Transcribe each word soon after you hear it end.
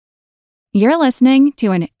You're listening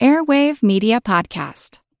to an Airwave Media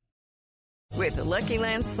Podcast. With the Lucky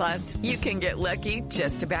Land Slots, you can get lucky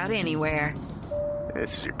just about anywhere. This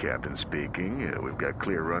is your captain speaking. We've got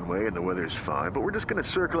clear runway and the weather's fine, but we're just going to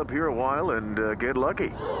circle up here a while and get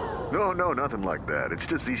lucky. No, nothing like that. It's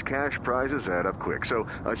just these cash prizes add up quick. So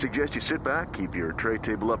I suggest you sit back, keep your tray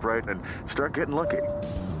table upright, and start getting lucky.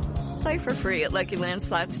 Play for free at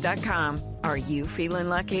LuckyLandSlots.com. Are you feeling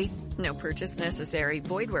lucky? No purchase necessary.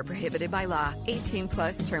 Void where prohibited by law. 18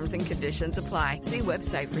 plus terms and conditions apply. See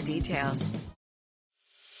website for details.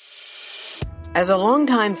 As a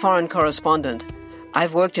longtime foreign correspondent,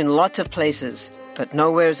 I've worked in lots of places, but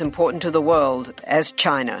nowhere as important to the world as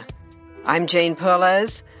China. I'm Jane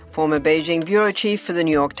Perlez, former Beijing bureau chief for the New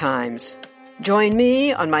York Times. Join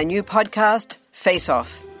me on my new podcast, Face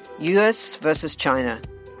Off, U.S. versus China,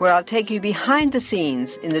 where I'll take you behind the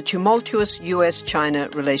scenes in the tumultuous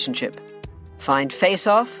U.S.-China relationship. Find Face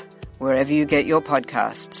Off wherever you get your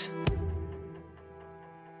podcasts.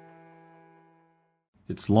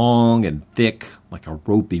 It's long and thick like a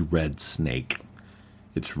ropey red snake.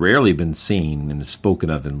 It's rarely been seen and is spoken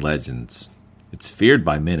of in legends. It's feared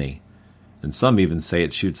by many, and some even say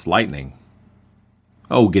it shoots lightning.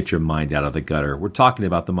 Oh, get your mind out of the gutter. We're talking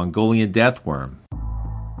about the Mongolian deathworm.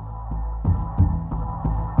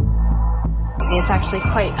 It's actually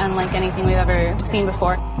quite unlike anything we've ever seen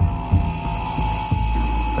before. A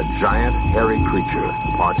giant, hairy creature,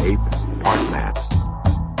 part ape, part man.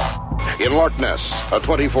 In Loch Ness, a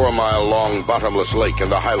 24-mile-long bottomless lake in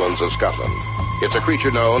the Highlands of Scotland. It's a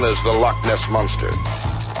creature known as the Loch Ness Monster.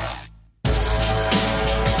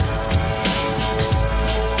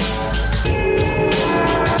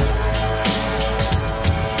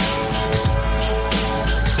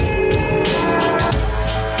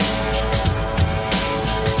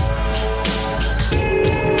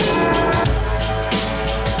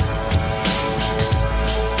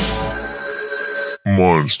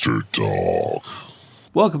 Monster Talk.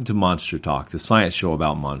 Welcome to Monster Talk, the science show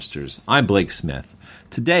about monsters. I'm Blake Smith.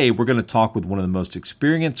 Today, we're going to talk with one of the most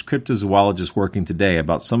experienced cryptozoologists working today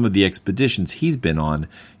about some of the expeditions he's been on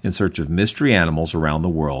in search of mystery animals around the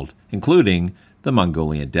world, including the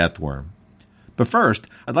Mongolian deathworm. But first,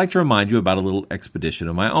 I'd like to remind you about a little expedition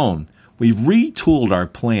of my own. We've retooled our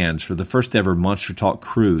plans for the first ever Monster Talk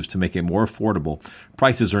cruise to make it more affordable.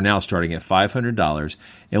 Prices are now starting at $500,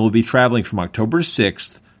 and we'll be traveling from October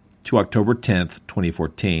 6th to October 10th,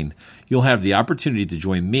 2014. You'll have the opportunity to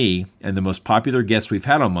join me and the most popular guest we've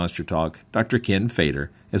had on Monster Talk, Dr. Ken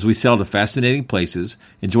Fader, as we sail to fascinating places,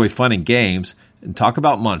 enjoy fun and games, and talk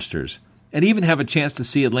about monsters, and even have a chance to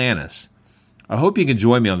see Atlantis. I hope you can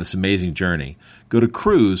join me on this amazing journey. Go to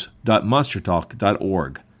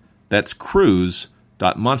cruise.monstertalk.org. That's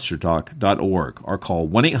cruise.monstertalk.org, or call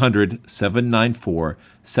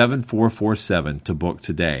 1-800-794-7447 to book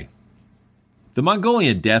today. The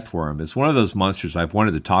Mongolian deathworm is one of those monsters I've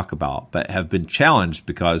wanted to talk about, but have been challenged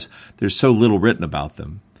because there's so little written about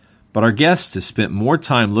them. But our guest has spent more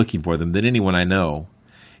time looking for them than anyone I know.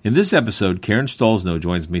 In this episode, Karen Stolzno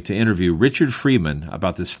joins me to interview Richard Freeman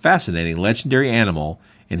about this fascinating legendary animal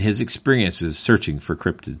and his experiences searching for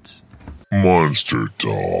cryptids. Monster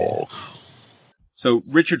Talk. So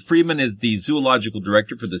Richard Freeman is the zoological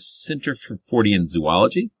director for the Center for Fortean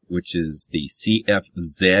Zoology, which is the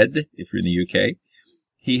CFZ if you're in the UK.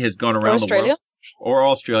 He has gone around Australia? the world. Or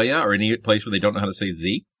Australia, or any place where they don't know how to say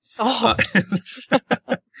Z. Oh.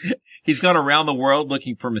 He's gone around the world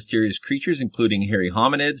looking for mysterious creatures, including hairy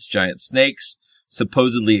hominids, giant snakes,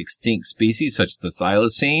 supposedly extinct species such as the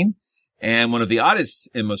thylacine, and one of the oddest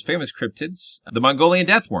and most famous cryptids, the Mongolian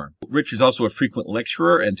deathworm. Richard's also a frequent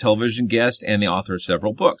lecturer and television guest and the author of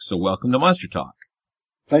several books. So welcome to Monster Talk.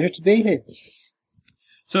 Pleasure to be here.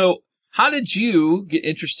 So how did you get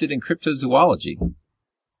interested in cryptozoology?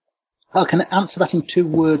 I can answer that in 2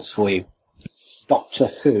 words for you. Doctor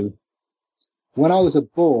Who. When I was a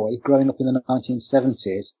boy, growing up in the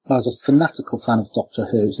 1970s, I was a fanatical fan of Doctor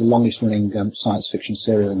Who. It's the longest running science fiction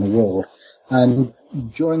serial in the world. And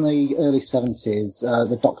during the early 70s,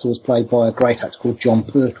 the Doctor was played by a great actor called John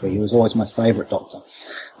Pertwee, who was always my favourite Doctor.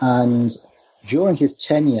 And during his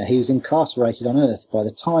tenure, he was incarcerated on Earth by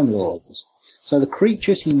the Time Lords. So the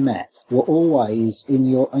creatures he met were always in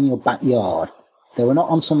your backyard. They were not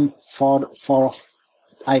on some far off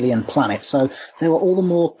alien planet. So they were all the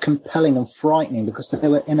more compelling and frightening because they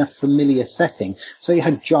were in a familiar setting. So you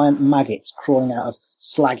had giant maggots crawling out of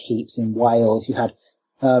slag heaps in Wales. You had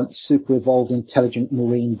super evolved intelligent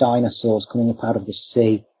marine dinosaurs coming up out of the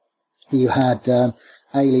sea. You had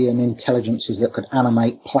alien intelligences that could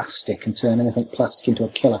animate plastic and turn anything plastic into a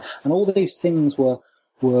killer. And all these things were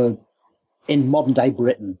in modern day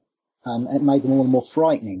Britain. and it made them all the more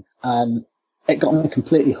frightening. And it got me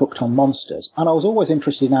completely hooked on monsters. And I was always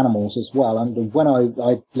interested in animals as well. And when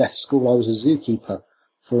I left school, I was a zookeeper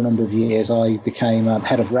for a number of years. I became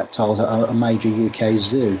head of reptiles at a major UK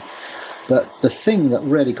zoo. But the thing that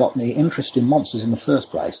really got me interested in monsters in the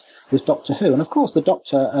first place was Doctor Who. And of course, the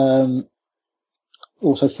Doctor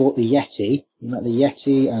also fought the Yeti. He met the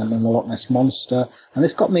Yeti and the Loch Ness Monster. And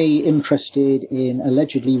this got me interested in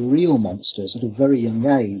allegedly real monsters at a very young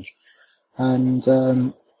age. And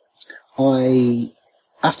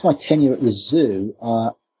after my tenure at the zoo,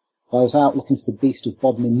 I was out looking for the beast of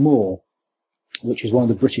Bodmin Moor, which is one of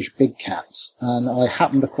the British big cats, and I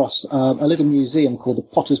happened across a little museum called the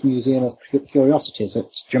Potter's Museum of Curiosities at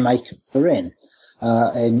Jamaica Inn,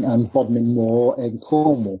 in Bodmin Moor in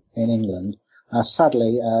Cornwall in England.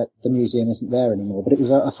 Sadly, the museum isn't there anymore, but it was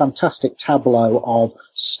a fantastic tableau of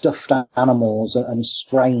stuffed animals and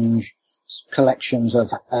strange collections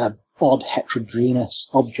of odd heterogeneous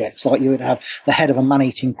objects, like you would have the head of a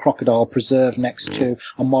man-eating crocodile preserved next to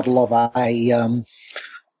a model of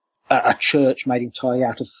a church made entirely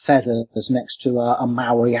out of feathers next to a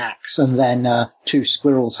Maori axe, and then two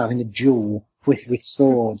squirrels having a duel with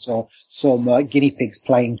swords, or some guinea pigs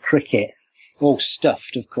playing cricket, all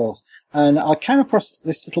stuffed, of course. And I came across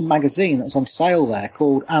this little magazine that was on sale there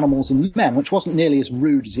called Animals and Men, which wasn't nearly as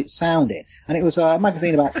rude as it sounded. And it was a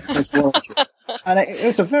magazine about zoology. And it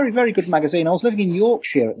was a very, very good magazine. I was living in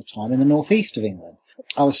Yorkshire at the time, in the northeast of England.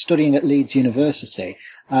 I was studying at Leeds University,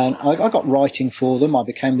 and I got writing for them. I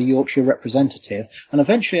became the Yorkshire representative, and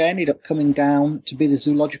eventually I ended up coming down to be the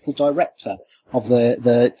zoological director of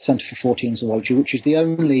the Centre for Fortean Zoology, which is the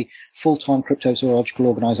only full-time cryptozoological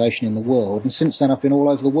organisation in the world. And since then, I've been all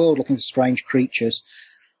over the world looking for strange creatures,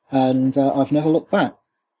 and I've never looked back.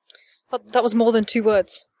 But that was more than 2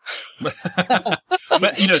 words. But,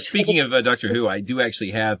 speaking of Doctor Who, I do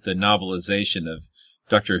actually have the novelization of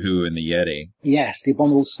Doctor Who and the Yeti. Yes, the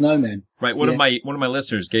Abominable Snowmen. Right. One of my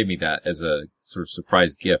listeners gave me that as a sort of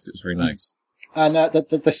surprise gift. It was very nice. And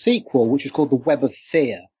the sequel, which is called The Web of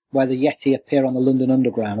Fear, where the Yeti appear on the London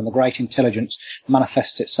Underground and the Great Intelligence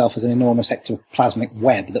manifests itself as an enormous ectoplasmic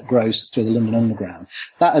web that grows through the London Underground.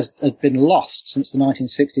 That has been lost since the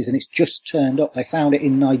 1960s, and it's just turned up. They found it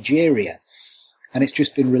in Nigeria, and it's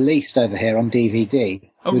just been released over here on DVD.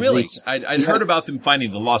 Oh, really? I'd heard about them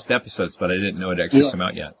finding the lost episodes, but I didn't know it actually come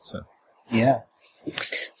out yet. So. Yeah.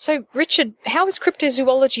 So, Richard, how is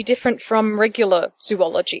cryptozoology different from regular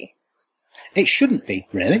zoology? It shouldn't be,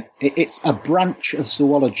 really. It's a branch of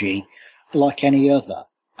zoology like any other.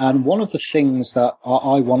 And one of the things that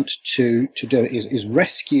I want to do is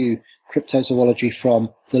rescue cryptozoology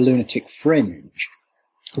from the lunatic fringe.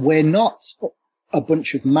 We're not a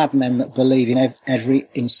bunch of madmen that believe in every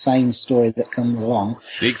insane story that comes along.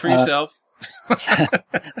 Speak for yourself.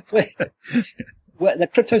 The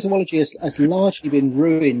cryptozoology has largely been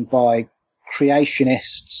ruined by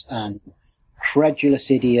creationists and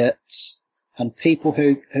credulous idiots and people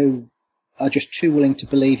who are just too willing to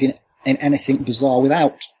believe in anything bizarre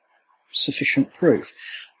without sufficient proof.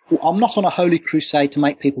 I'm not on a holy crusade to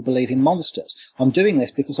make people believe in monsters. I'm doing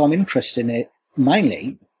this because I'm interested in it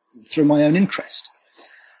mainly through my own interest.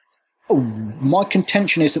 My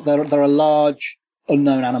contention is that there are large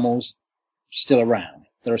unknown animals still around.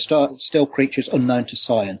 There are still creatures unknown to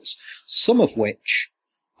science, some of which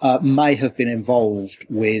may have been involved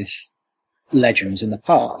with legends in the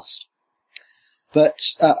past. But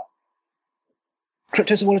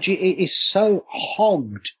cryptozoology is so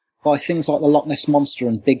hogged by things like the Loch Ness Monster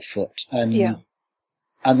and Bigfoot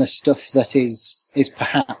and the stuff that is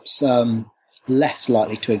perhaps less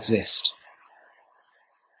likely to exist.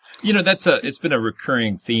 It's been a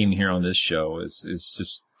recurring theme here on this show is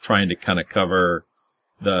just trying to kind of cover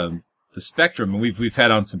the spectrum. And we've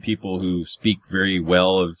had on some people who speak very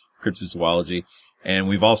well of cryptozoology, and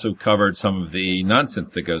we've also covered some of the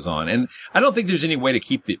nonsense that goes on. And I don't think there's any way to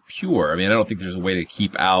keep it pure. I mean, I don't think there's a way to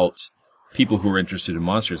keep out people who are interested in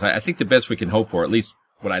monsters. I think the best we can hope for, at least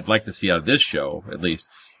what I'd like to see out of this show, at least,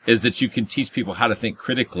 is that you can teach people how to think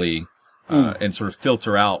critically and sort of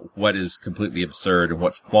filter out what is completely absurd and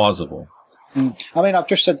what's plausible. I mean, I've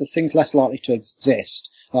just said the things less likely to exist.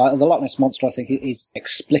 The Loch Ness Monster, I think, is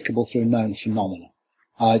explicable through known phenomena.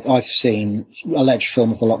 I've seen alleged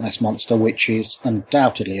film of the Loch Ness Monster, which is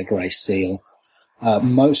undoubtedly a grey seal.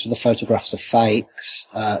 Most of the photographs are fakes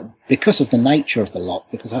because of the nature of the loch,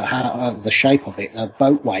 because of how the shape of it.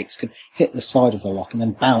 Boat wakes can hit the side of the loch and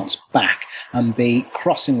then bounce back and be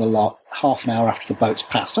crossing the loch half an hour after the boat's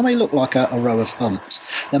passed, and they look like a row of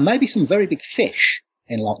humps. There may be some very big fish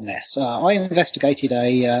in Loch Ness. I investigated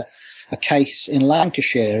a a case in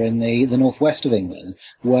Lancashire in the northwest of England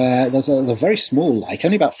where there's a very small lake,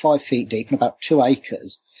 only about 5 feet deep and about 2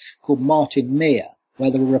 acres, called Martin Mere,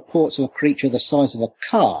 where there were reports of a creature the size of a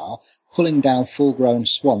car pulling down full-grown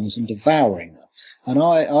swans and devouring them. And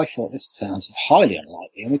I thought, this sounds highly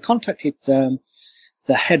unlikely. And we contacted the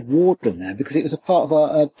head warden there because it was a part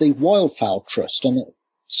of the Wildfowl Trust, and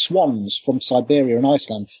swans from Siberia and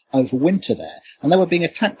Iceland overwinter there. And they were being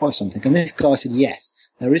attacked by something. And this guy said, yes,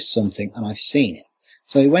 there is something, and I've seen it.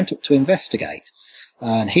 So he went up to investigate.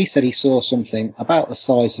 And he said he saw something about the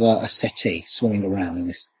size of a settee swimming around in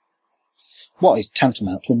this, what is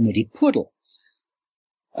tantamount to a muddy puddle.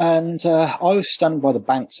 And I was standing by the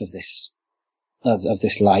banks of this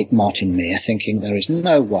lake, Martin Mere, thinking there is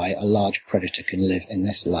no way a large predator can live in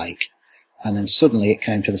this lake. And then suddenly it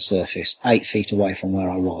came to the surface, 8 feet away from where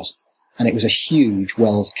I was. And it was a huge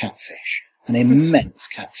Wells catfish, an immense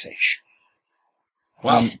catfish.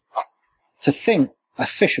 Wow. To think a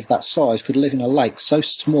fish of that size could live in a lake so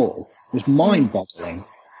small was mind-boggling.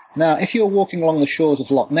 Now, if you're walking along the shores of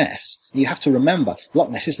Loch Ness, you have to remember Loch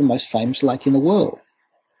Ness is the most famous lake in the world.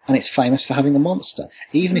 And it's famous for having a monster.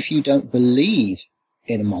 Even if you don't believe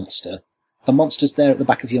in a monster, the monster's there at the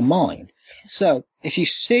back of your mind. So if you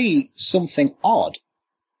see something odd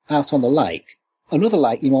out on the lake, another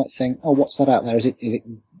lake, you might think, oh, what's that out there? Is it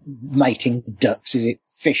mating ducks? Is it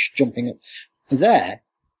fish jumping up? There,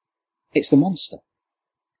 it's the monster.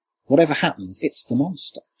 Whatever happens, it's the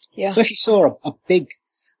monster. Yeah. So if you saw a big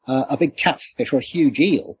catfish or a huge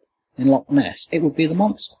eel in Loch Ness, it would be the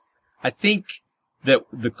monster. I think that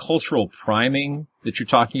the cultural priming that you're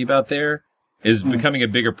talking about there is becoming a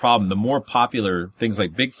bigger problem. The more popular things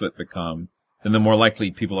like Bigfoot become, then the more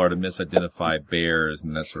likely people are to misidentify bears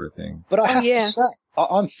and that sort of thing. But I have to say,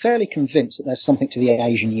 I'm fairly convinced that there's something to the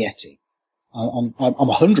Asian Yeti. I'm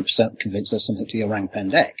 100% convinced there's something to the orang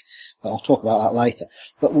pendek, but I'll talk about that later.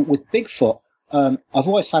 But with Bigfoot, I've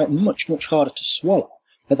always found it much, much harder to swallow.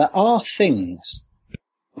 But there are things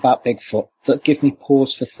about Bigfoot that give me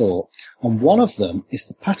pause for thought. And one of them is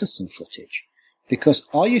the Patterson footage. Because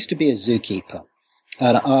I used to be a zookeeper,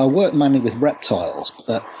 and I worked mainly with reptiles,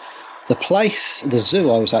 but the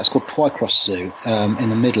zoo I was at, it's called Twycross Zoo, in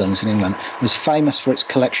the Midlands in England, was famous for its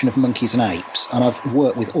collection of monkeys and apes, and I've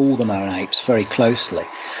worked with all the known apes very closely.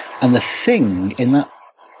 And the thing in that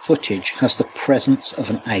footage has the presence of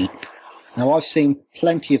an ape. Now, I've seen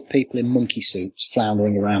plenty of people in monkey suits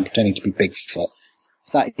floundering around pretending to be Bigfoot.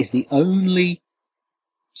 That is the only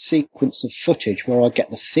sequence of footage where I get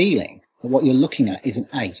the feeling that what you're looking at is an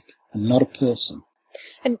ape and not a person.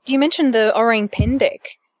 And you mentioned the orang pendek.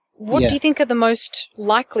 What do you think are the most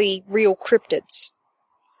likely real cryptids?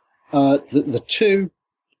 The two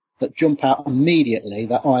that jump out immediately,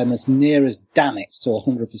 that I'm as near as damn it to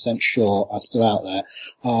 100% sure are still out there,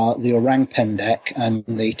 are the orang pendek and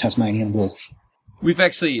the Tasmanian wolf. We've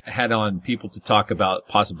actually had on people to talk about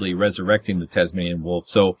possibly resurrecting the Tasmanian wolf.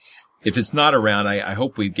 So if it's not around, I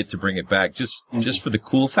hope we get to bring it back just for the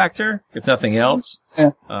cool factor, if nothing else.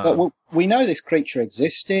 Yeah. But we know this creature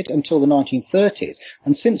existed until the 1930s.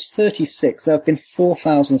 And since 1936, there have been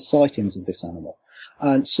 4,000 sightings of this animal.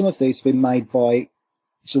 And some of these have been made by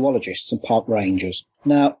zoologists and park rangers.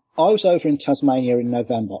 Now, I was over in Tasmania in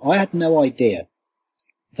November. I had no idea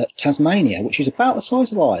that Tasmania, which is about the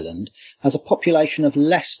size of Ireland, has a population of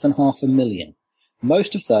less than 500,000.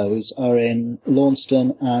 Most of those are in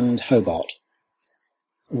Launceston and Hobart.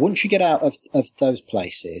 Once you get out of those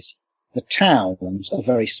places, the towns are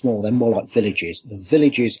very small. They're more like villages. The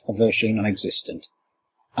villages are virtually non-existent.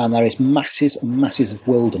 And there is masses and masses of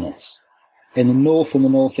wilderness. In the north and the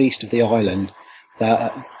northeast of the island,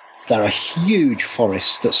 there are huge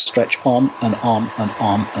forests that stretch on and on and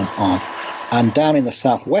on and on. And down in the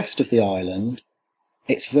southwest of the island,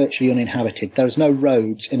 it's virtually uninhabited. There's no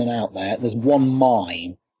roads in and out there. There's one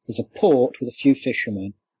mine. There's a port with a few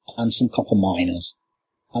fishermen and some copper miners.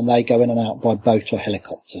 And they go in and out by boat or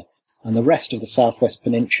helicopter. And the rest of the southwest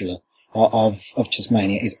peninsula of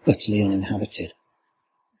Tasmania is utterly uninhabited.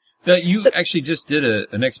 Now, you actually just did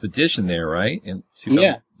an expedition there, right?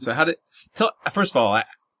 Yeah. So first of all,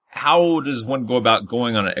 how does one go about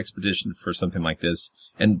going on an expedition for something like this?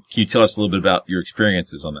 And can you tell us a little bit about your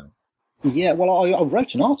experiences on that? Yeah, well, I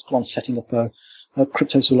wrote an article on setting up a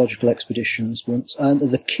cryptozoological expeditions once, and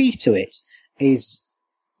the key to it is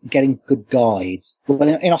getting good guides. Well,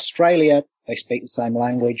 in Australia, they speak the same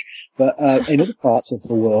language, but in other parts of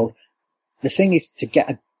the world, the thing is to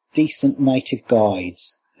get a decent native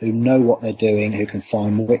guides who know what they're doing, who can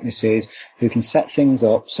find witnesses, who can set things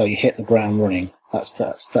up so you hit the ground running. That's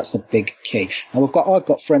the big key. Now I've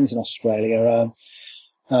got friends in Australia.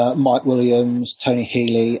 Mike Williams, Tony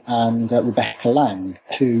Healy, and Rebecca Lang,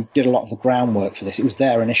 who did a lot of the groundwork for this. It was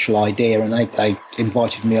their initial idea, and they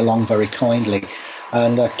invited me along very kindly.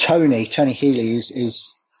 And Tony Healy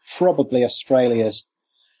is probably Australia's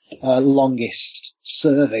longest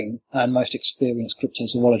serving and most experienced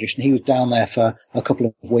cryptozoologist, and he was down there for a couple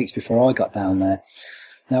of weeks before I got down there.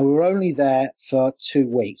 Now, we were only there for 2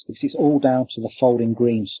 weeks because it's all down to the folding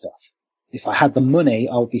green stuff. If I had the money,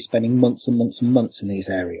 I would be spending months and months and months in these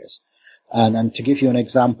areas. And to give you an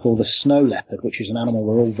example, the snow leopard, which is an animal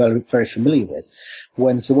we're all very, very familiar with,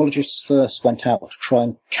 when zoologists first went out to try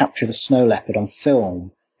and capture the snow leopard on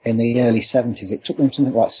film in the early 70s, it took them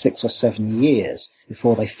something like 6 or 7 years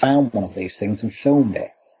before they found one of these things and filmed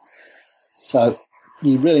it. So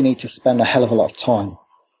you really need to spend a hell of a lot of time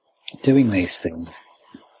doing these things.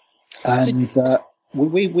 And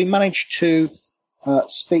we managed to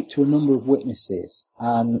speak to a number of witnesses,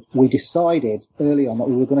 and we decided early on that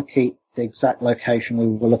we were going to keep the exact location we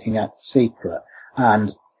were looking at secret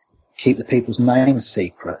and keep the people's names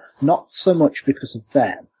secret, not so much because of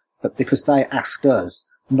them, but because they asked us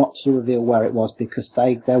not to reveal where it was because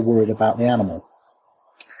they're worried about the animal.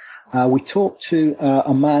 We talked to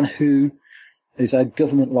a man who is a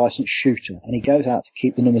government licensed shooter, and he goes out to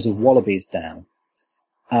keep the numbers of wallabies down,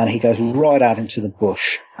 and he goes right out into the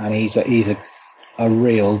bush, and he's a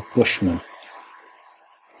real bushman.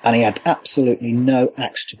 And he had absolutely no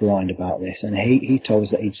axe to grind about this, and he told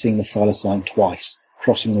us that he'd seen the thylacine twice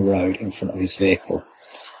crossing the road in front of his vehicle,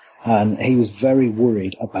 and he was very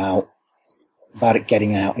worried about it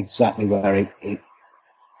getting out exactly where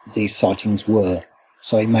these sightings were.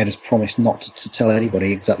 So he made us promise not to tell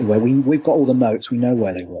anybody exactly where. We've got all the notes, we know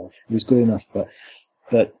where they were. It was good enough, but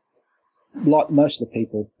like most of the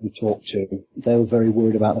people we talked to, they were very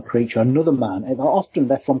worried about the creature. Another man, often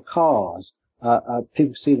they're from cars.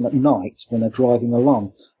 People see them at night when they're driving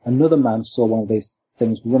along. Another man saw one of these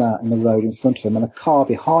things run out in the road in front of him, and the car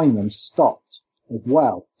behind them stopped as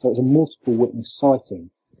well. So it was a multiple witness sighting.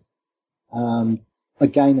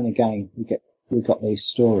 Again and again, we got these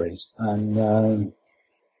stories, and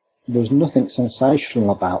there was nothing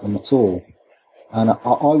sensational about them at all. And I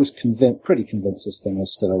was pretty convinced this thing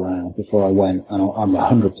was still around before I went, and I'm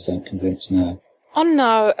 100% convinced now.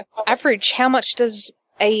 On average, how much does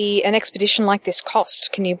an expedition like this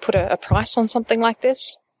cost? Can you put a price on something like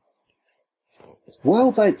this?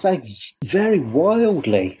 Well, they vary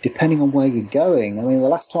wildly depending on where you're going. I mean, the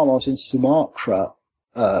last time I was in Sumatra,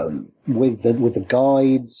 with the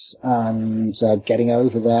guides and getting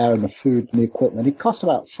over there and the food and the equipment, it cost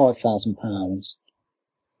about £5,000.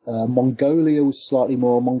 Mongolia was slightly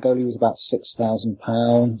more. Mongolia was about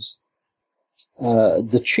 £6,000.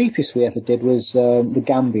 The cheapest we ever did was the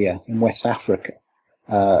Gambia in West Africa,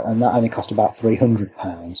 and that only cost about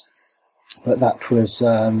 £300. But that was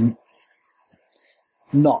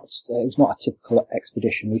not a typical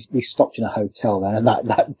expedition. We stopped in a hotel there, and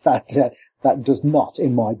that does not,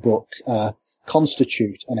 in my book,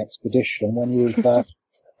 constitute an expedition. When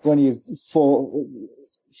you've fallen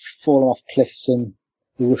off cliffs in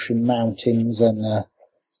the Russian mountains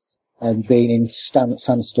and being in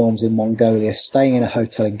sandstorms in Mongolia, staying in a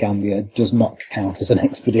hotel in Gambia does not count as an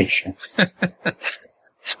expedition. But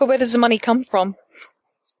where does the money come from?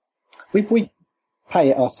 We pay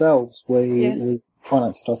it ourselves. We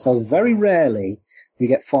finance it ourselves. Very rarely we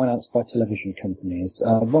get financed by television companies.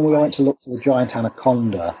 When we went to look for the giant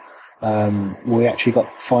anaconda, we actually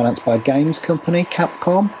got financed by a games company,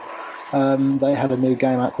 Capcom. They had a new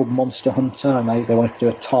game out called Monster Hunter, and they wanted to do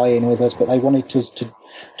a tie-in with us, but they wanted us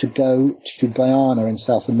to go to Guyana in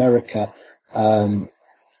South America.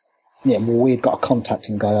 We had got a contact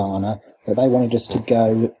in Guyana, but they wanted us to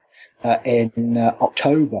go in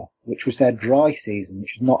October, which was their dry season,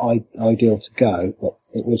 which is not ideal to go, but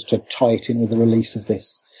it was to tie it in with the release of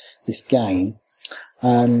this game.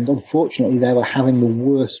 And unfortunately, they were having the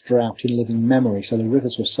worst drought in living memory, so the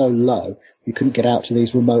rivers were so low, you couldn't get out to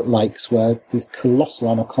these remote lakes where these colossal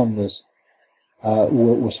anacondas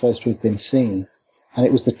were supposed to have been seen. And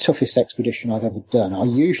it was the toughest expedition I've ever done.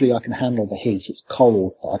 I can handle the heat. It's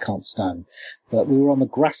cold that I can't stand. But we were on the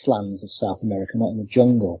grasslands of South America, not in the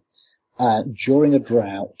jungle. During a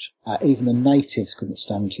drought, even the natives couldn't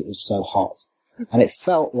stand it. It was so hot. And it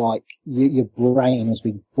felt like your brain was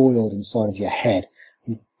being boiled inside of your head.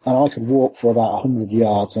 And I could walk for about 100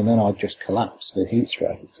 yards and then I'd just collapse with heat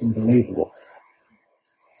stroke. It's unbelievable.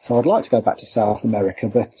 So I'd like to go back to South America,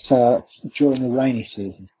 but during the rainy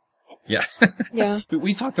season. Yeah. Yeah.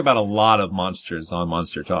 We talked about a lot of monsters on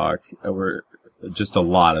Monster Talk. We're just a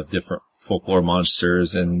lot of different folklore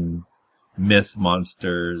monsters and myth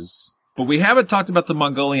monsters. But we haven't talked about the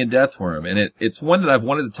Mongolian death worm, and it's one that I've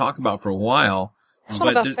wanted to talk about for a while. It's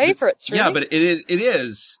one of our favorites, really. Yeah, but it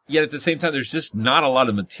is. Yet at the same time, there's just not a lot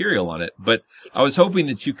of material on it. But I was hoping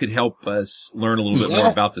that you could help us learn a little bit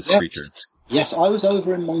more about this creature. Yes, I was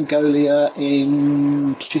over in Mongolia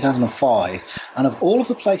in 2005, and of all of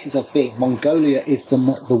the places I've been, Mongolia is the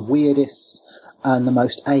weirdest and the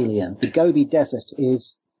most alien. The Gobi Desert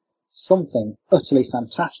is something utterly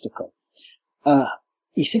fantastical.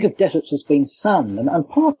 You think of deserts as being sand, and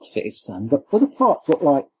part of it is sand, but other parts look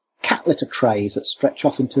like cat litter trays that stretch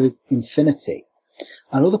off into infinity.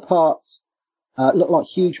 And other parts look like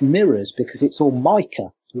huge mirrors because it's all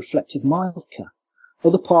mica, reflective mica.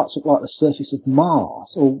 Other parts look like the surface of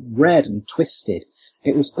Mars, all red and twisted.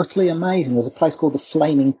 It was utterly amazing. There's a place called the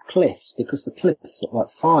Flaming Cliffs because the cliffs look like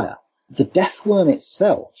fire. The death worm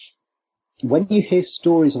itself, when you hear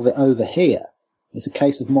stories of it over here, it's a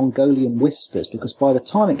case of Mongolian whispers because by the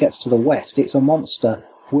time it gets to the west, it's a monster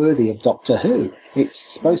worthy of Doctor Who. It's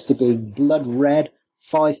supposed to be blood red,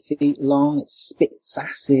 5 feet long, it spits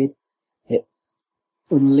acid, it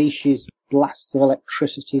unleashes blasts of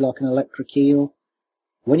electricity like an electric eel.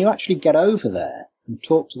 When you actually get over there and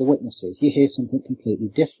talk to the witnesses, you hear something completely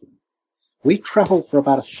different. We travelled for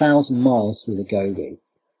about 1,000 miles through the Gobi,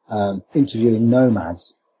 interviewing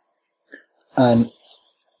nomads, and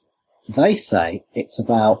they say it's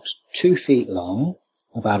about 2 feet long,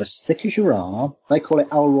 about as thick as your arm. They call it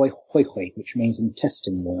Alroy Hoi Hoi, which means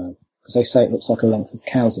intestine worm, because they say it looks like a length of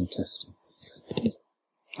cow's intestine.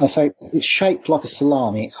 I say it's shaped like a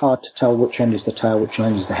salami. It's hard to tell which end is the tail, which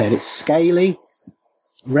end is the head. It's scaly,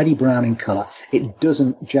 reddy brown in colour. It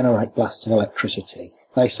doesn't generate blasts of electricity.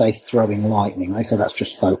 They say throwing lightning. They say that's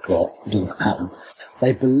just folklore. It doesn't happen.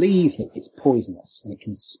 They believe that it's poisonous and it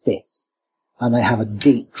can spit, and they have a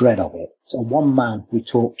deep dread of it. So one man we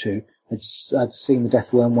talked to had seen the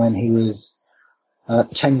death worm when he was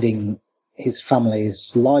tending his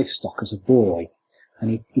family's livestock as a boy,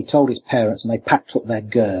 and he told his parents, and they packed up their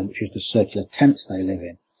ger, which is the circular tents they live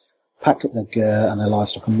in, packed up their ger and their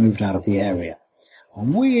livestock and moved out of the area.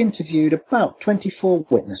 And we interviewed about 24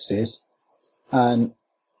 witnesses, and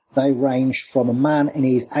they ranged from a man in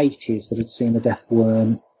his 80s that had seen the death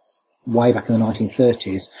worm way back in the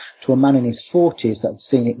 1930s to a man in his 40s that had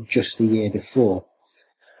seen it just the year before.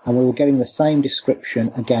 And we were getting the same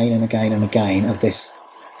description again and again and again of this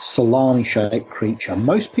salami-shaped creature.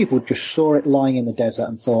 Most people just saw it lying in the desert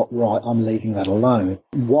and thought, right, I'm leaving that alone.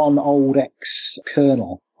 One old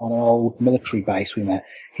ex-colonel on an old military base we met,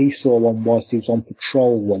 he saw one whilst he was on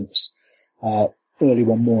patrol once, early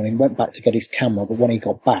one morning, went back to get his camera, but when he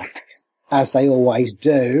got back, as they always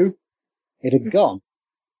do, it had gone.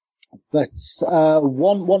 But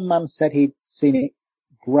one man said he'd seen it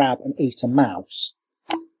grab and eat a mouse,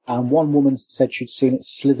 and one woman said she'd seen it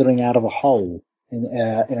slithering out of a hole in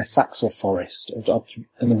a saxel forest,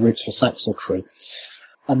 in the roots of a saxel tree.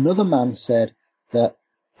 Another man said that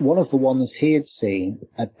one of the ones he had seen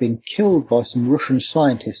had been killed by some Russian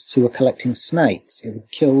scientists who were collecting snakes. It was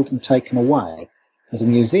killed and taken away as a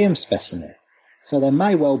museum specimen. So there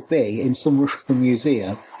may well be, in some Russian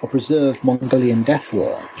museum, a preserved Mongolian death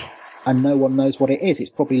worm, and no one knows what it is. It's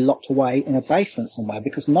probably locked away in a basement somewhere,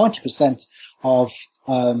 because 90% of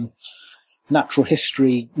natural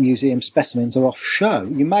history museum specimens are off show.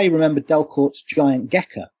 You may remember Delcourt's giant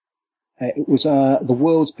gecko. It was the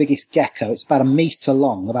world's biggest gecko. It's about 1 metre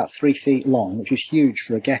long, about 3 feet long, which is huge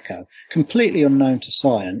for a gecko, completely unknown to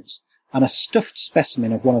science. And a stuffed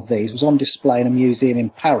specimen of one of these was on display in a museum in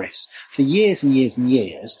Paris for years and years and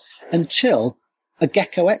years, until a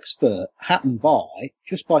gecko expert happened by,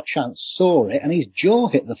 just by chance saw it, and his jaw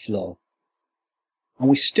hit the floor. And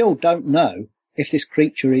we still don't know if this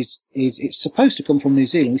creature it's supposed to come from New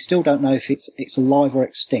Zealand. We still don't know if it's alive or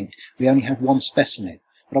extinct. We only have one specimen.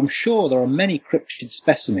 But I'm sure there are many cryptid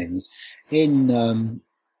specimens in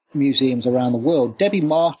museums around the world. Debbie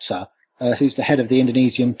Marta, who's the head of the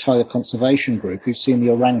Indonesian Tiger Conservation Group, who's seen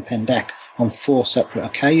the orang pendek on 4 separate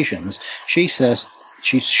occasions, she says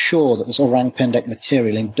she's sure that there's orang pendek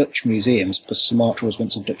material in Dutch museums, because Sumatra was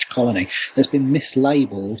once a Dutch colony, that's been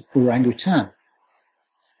mislabeled orangutan.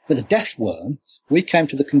 But the death worm, we came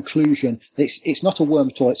to the conclusion that it's not a worm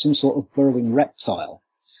at all, it's some sort of burrowing reptile.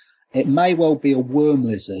 It may well be a worm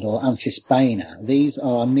lizard or amphisbaena. These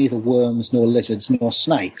are neither worms nor lizards nor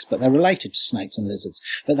snakes, but they're related to snakes and lizards.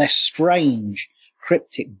 But they're strange,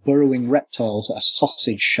 cryptic, burrowing reptiles that are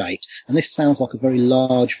sausage-shaped. And this sounds like a very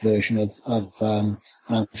large version of an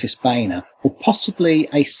amphisbaena, or possibly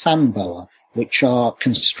a sand boa, which are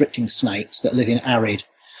constricting snakes that live in arid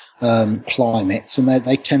climates, and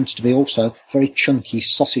they tend to be also very chunky,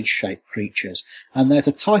 sausage-shaped creatures. And there's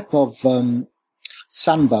a type of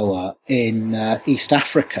sand boa in East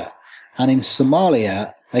Africa, and in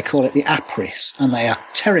Somalia they call it the apris, and they are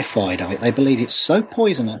terrified of it. They believe it's so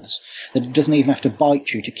poisonous that it doesn't even have to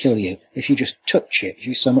bite you to kill you. If you just touch it, if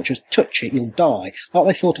you so much as touch it, you'll die. Like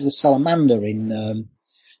they thought of the salamander in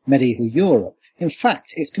medieval Europe. In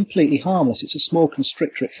fact, it's completely harmless. It's a small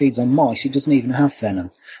constrictor. It feeds on mice. It doesn't even have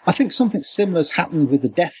venom. I think something similar has happened with the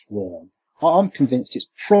death worm. I'm convinced it's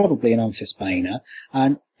probably an amphisbaena,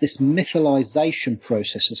 and this mythalization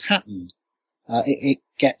process has happened. It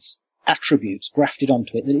gets attributes grafted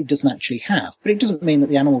onto it that it doesn't actually have. But it doesn't mean that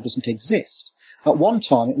the animal doesn't exist. At one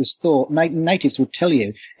time, it was thought, natives would tell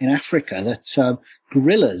you in Africa that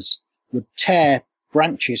gorillas would tear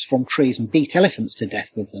branches from trees and beat elephants to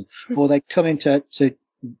death with them, or they'd come into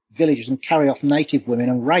villages and carry off native women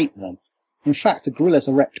and rape them. In fact, a gorilla's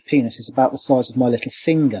erect penis is about the size of my little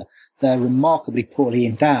finger. They're remarkably poorly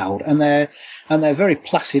endowed, and they're very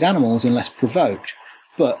placid animals unless provoked.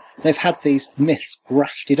 But they've had these myths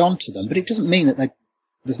grafted onto them. But it doesn't mean that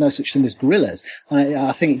there's no such thing as gorillas, and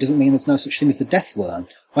I think it doesn't mean there's no such thing as the death worm.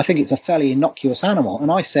 I think it's a fairly innocuous animal,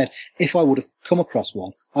 and I said if I would have come across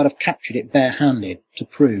one, I'd have captured it barehanded to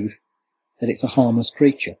prove that it's a harmless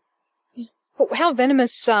creature. How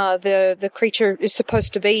venomous the creature is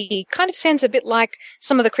supposed to be kind of sounds a bit like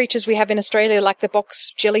some of the creatures we have in Australia, like the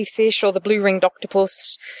box jellyfish or the blue-ringed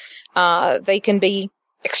octopus. They can be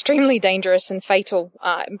extremely dangerous and fatal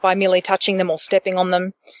by merely touching them or stepping on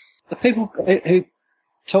them. The people who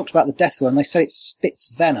talked about the death worm, they said it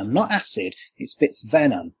spits venom, not acid. It spits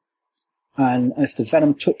venom, and if the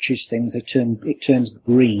venom touches things, it turns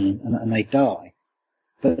green and they die.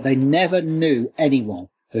 But they never knew anyone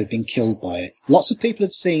who had been killed by it. Lots of people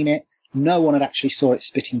had seen it. No one had actually saw it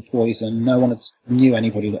spitting poison. No one knew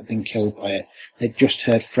anybody that had been killed by it. They'd just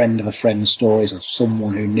heard friend of a friend stories of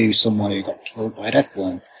someone who knew someone who got killed by a death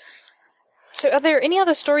worm. So are there any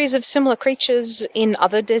other stories of similar creatures in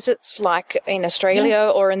other deserts, like in Australia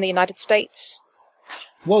or in the United States?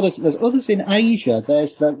 Well, there's others in Asia.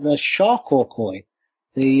 There's the shark orkoi,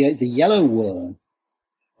 the yellow worm,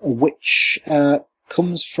 which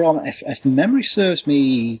comes from, if memory serves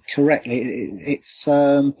me correctly, it's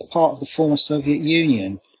part of the former Soviet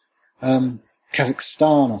Union,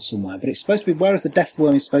 Kazakhstan or somewhere. But it's supposed to be, whereas the death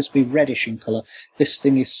worm is supposed to be reddish in colour, this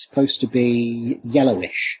thing is supposed to be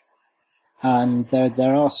yellowish. And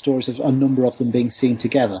there are stories of a number of them being seen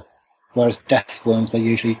together, whereas death worms, they're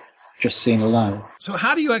usually just seen alone. So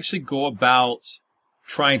how do you actually go about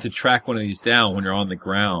trying to track one of these down when you're on the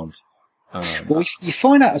ground? Well, you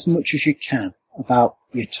find out as much as you can about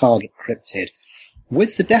your target cryptid.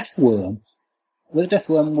 With the death worm,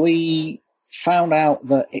 we found out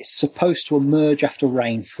that it's supposed to emerge after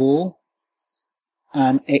rainfall,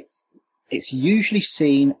 and it's usually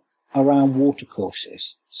seen around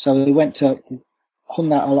watercourses. So we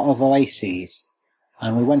hung out a lot of oases,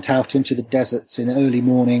 and we went out into the deserts in the early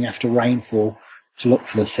morning after rainfall to look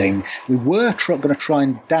for the thing. We were going to try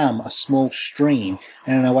and dam a small stream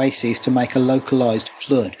in an oasis to make a localized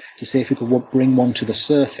flood to see if we could bring one to the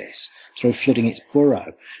surface through flooding its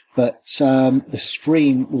burrow. But the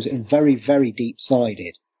stream was very, very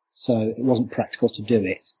deep-sided, so it wasn't practical to do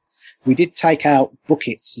it. We did take out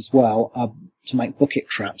buckets as well, to make bucket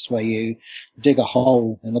traps, where you dig a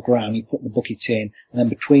hole in the ground, you put the bucket in, and then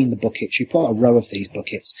between the buckets, you put a row of these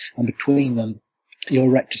buckets, and between them, you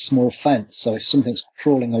erect a small fence. So if something's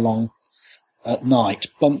crawling along at night,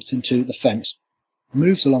 bumps into the fence,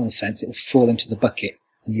 moves along the fence, it will fall into the bucket,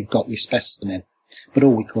 and you've got your specimen. But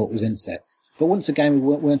all we caught was insects. But once again,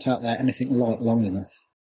 we weren't out there anything long enough.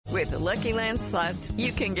 With the Lucky Land Slots,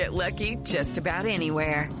 you can get lucky just about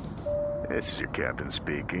anywhere. This is your captain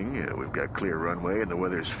speaking. We've got clear runway and the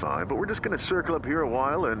weather's fine, but we're just going to circle up here a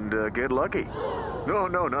while and get lucky.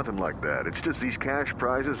 No, nothing like that. It's just these cash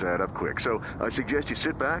prizes add up quick. So I suggest you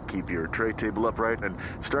sit back, keep your tray table upright, and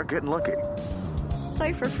start getting lucky.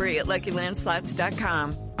 Play for free at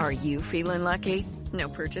LuckyLandSlots.com. Are you feeling lucky? No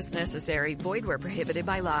purchase necessary. Void where prohibited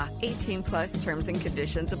by law. 18+ terms and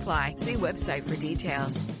conditions apply. See website for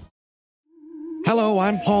details. Hello,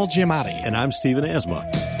 I'm Paul Giamatti. And I'm Stephen Asma.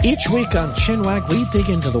 Each week on Chinwag, we dig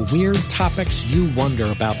into the weird topics you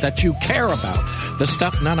wonder about, that you care about. The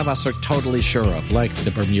stuff none of us are totally sure of, like the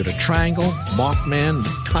Bermuda Triangle, Mothman,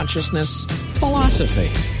 consciousness, philosophy,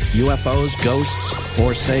 UFOs, ghosts,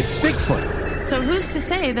 or, say, Bigfoot. So who's to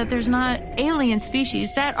say that there's not alien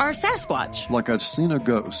species that are Sasquatch. Like I'd seen a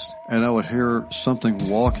ghost, and I would hear something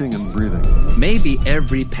walking and breathing. Maybe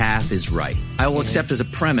every path is right. I will accept as a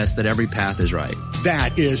premise that every path is right.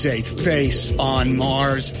 That is a face on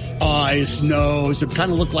Mars. Eyes, nose. It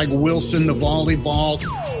kind of looked like Wilson the volleyball.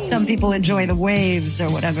 Some people enjoy the waves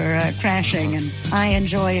or whatever crashing, and I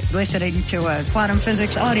enjoy listening to a quantum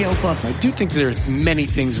physics audiobook. I do think there are many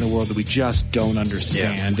things in the world that we just don't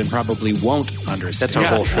understand and probably won't understand. That's our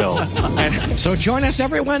whole show. So join us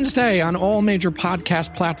every Wednesday on all major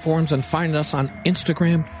podcast platforms and find us on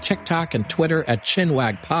Instagram, TikTok, and Twitter at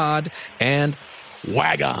ChinwagPod and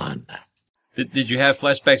Wagon. Did you have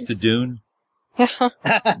flashbacks to Dune?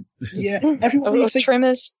 Yeah, everyone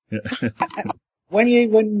Tremors. When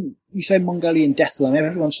you say Mongolian deathworm,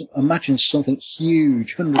 everyone imagines something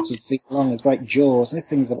huge, hundreds of feet long, with great jaws. This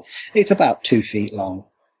thing's it's about 2 feet long.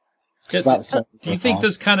 It's about the same. Do you think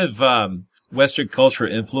those kind of Western culture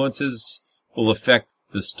influences will affect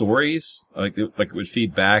the stories, like it would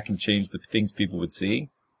feed back and change the things people would see,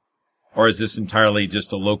 or is this entirely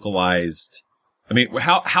just a localized? I mean,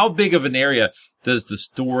 how big of an area does the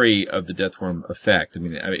story of the deathworm affect? I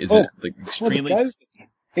mean, is it like extremely? Well,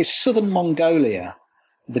 it's southern Mongolia,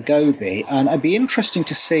 the Gobi, and it'd be interesting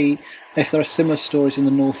to see if there are similar stories in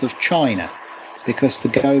the north of China, because the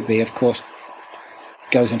Gobi, of course,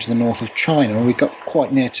 goes into the north of China, and we got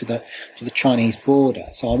quite near to the Chinese border.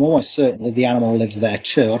 So I'm almost certain that the animal lives there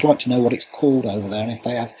too. I'd like to know what it's called over there and if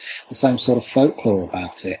they have the same sort of folklore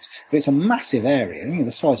about it. But it's a massive area,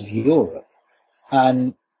 the size of Europe,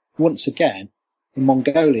 and once again, in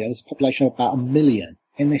Mongolia, there's a population of about 1 million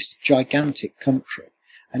in this gigantic country.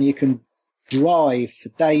 And you can drive for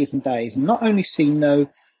days and days and not only see no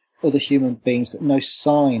other human beings, but no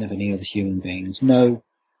sign of any other human beings, no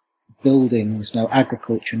buildings, no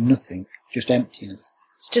agriculture, nothing, just emptiness.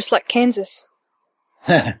 It's just like Kansas.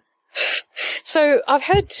 So I've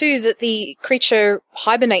heard too that the creature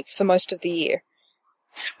hibernates for most of the year.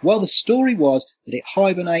 Well, the story was that it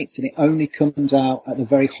hibernates and it only comes out at the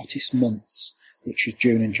very hottest months, which is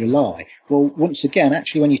June and July. Well, once again,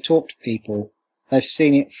 actually, when you talk to people, they've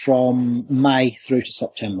seen it from May through to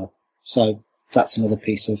September. So that's another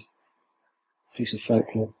piece of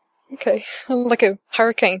folklore. Okay, like a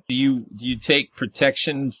hurricane. Do you take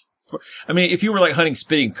protection? I mean, if you were like hunting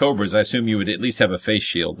spitting cobras, I assume you would at least have a face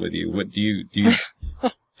shield with you. What do you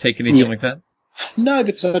take anything like that? No,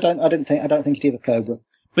 because I don't think it is a cobra.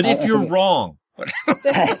 But if you're wrong.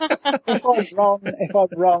 If I'm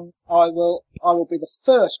wrong, I will be the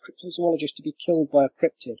first cryptozoologist to be killed by a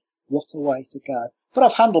cryptid. What a way to go. But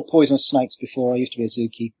I've handled poisonous snakes before. I used to be a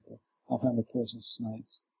zookeeper. I've handled poisonous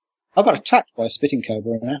snakes. I got attacked by a spitting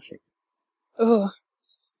cobra in Africa. Oh.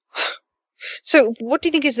 So what do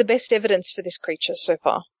you think is the best evidence for this creature so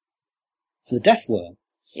far? For the deathworm?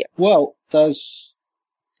 Yeah. Well, there's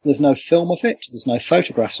no film of it. There's no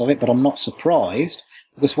photographs of it, but I'm not surprised,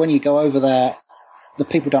 because when you go over there, the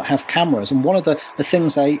people don't have cameras, and one of the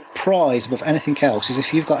things they prize above anything else is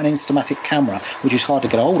if you've got an Instamatic camera, which is hard to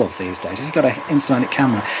get hold of these days. If you've got an Instamatic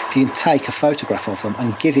camera, if you can take a photograph of them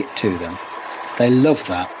and give it to them, they love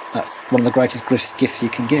that. That's one of the greatest gifts you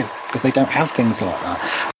can give, because they don't have things like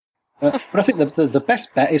that. But I think the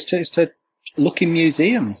best bet is to look in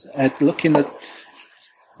museums, look in the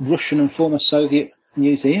Russian and former Soviet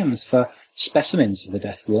museums for specimens of the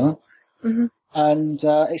deathworm. Mm-hmm. And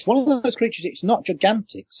it's one of those creatures, it's not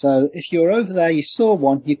gigantic. So if you're over there, you saw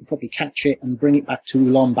one, you could probably catch it and bring it back to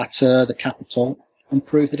Ulaanbaatar, the capital, and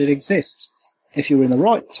prove that it exists. If you were in the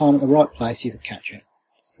right time at the right place, you could catch it.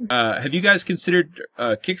 Have you guys considered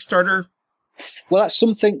Kickstarter? Well, that's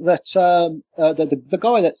something that the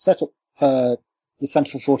guy that set up the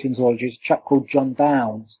Centre for Fortean Zoology is a chap called John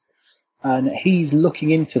Downs. And he's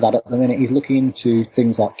looking into that at the minute. He's looking into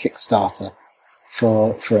things like Kickstarter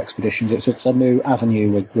for expeditions. It's a new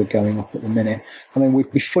avenue we're going up at the minute. I mean,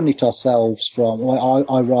 we fund it ourselves from,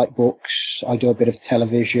 I write books, I do a bit of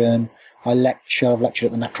television, I lecture, I've lectured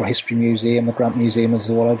at the Natural History Museum, the Grant Museum of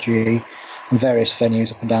Zoology, and various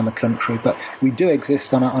venues up and down the country. But we do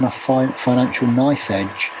exist on a financial knife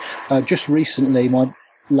edge. Just recently, my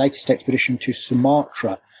latest expedition to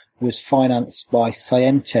Sumatra was financed by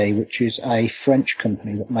Sciente, which is a French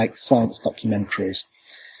company that makes science documentaries.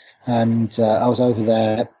 And I was over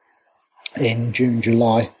there in June,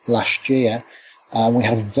 July last year. We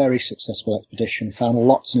had a very successful expedition, found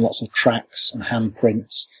lots and lots of tracks and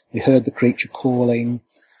handprints. We heard the creature calling,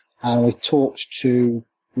 and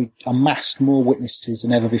we amassed more witnesses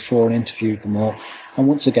than ever before and interviewed them all. And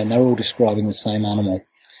once again, they're all describing the same animal.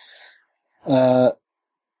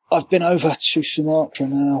 I've been over to Sumatra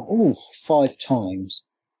now, 5 times.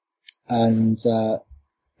 And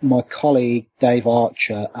my colleague Dave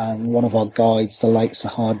Archer and one of our guides, the late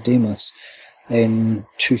Sahar Dimas, in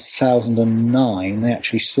 2009, they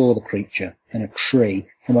actually saw the creature in a tree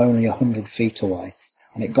from only 100 feet away.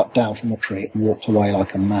 And it got down from the tree and walked away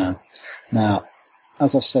like a man. Now,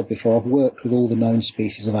 as I've said before, I've worked with all the known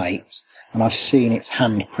species of apes, and I've seen its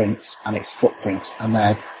handprints and its footprints, and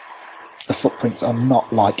the footprints are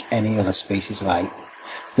not like any other species of ape.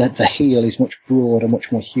 The heel is much broader,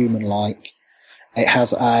 much more human-like. It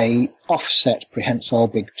has a offset prehensile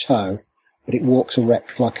big toe, but it walks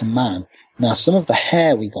erect like a man. Now, some of the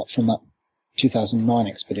hair we got from that 2009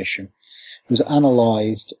 expedition was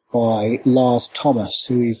analysed by Lars Thomas,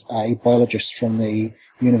 who is a biologist from the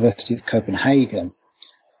University of Copenhagen,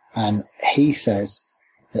 and he says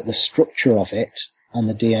that the structure of it and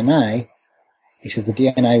the DNA, he says the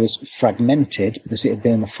DNA was fragmented because it had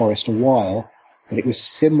been in the forest a while, but it was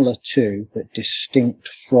similar to, but distinct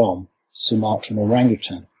from, Sumatran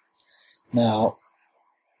orangutan. Now,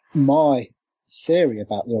 my theory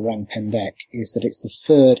about the orang pendek is that it's the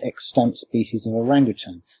third extant species of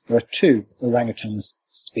orangutan. There are two orangutan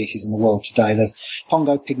species in the world today. There's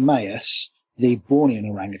Pongo pygmaeus, the Bornean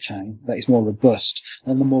orangutan, that is more robust,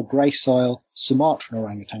 and the more gracile Sumatran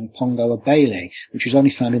orangutan, Pongo abeli, which is only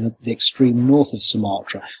found in the extreme north of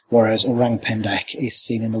Sumatra, whereas orang pendek is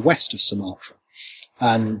seen in the west of Sumatra.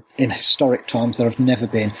 And in historic times, there have never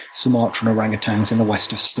been Sumatran orangutans in the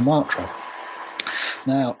west of Sumatra.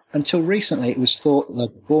 Now, until recently, it was thought the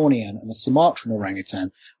Bornean and the Sumatran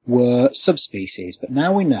orangutan were subspecies, but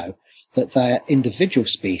now we know that they're individual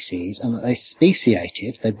species and that they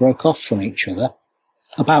speciated, they broke off from each other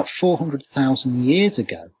about 400,000 years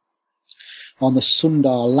ago on the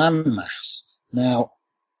Sundar landmass. Now,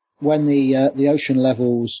 when the ocean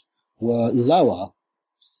levels were lower,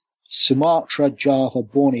 Sumatra, Java,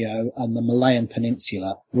 Borneo, and the Malayan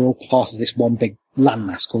Peninsula were all part of this one big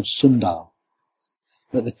landmass called Sundar.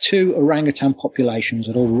 But the two orangutan populations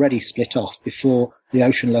had already split off before the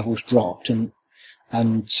ocean levels dropped and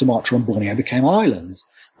Sumatra and Borneo became islands.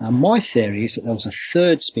 Now, my theory is that there was a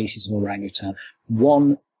third species of orangutan,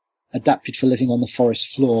 one adapted for living on the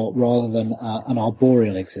forest floor rather than an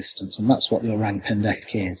arboreal existence, and that's what the orang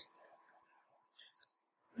pendek is.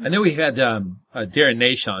 I know we had Darren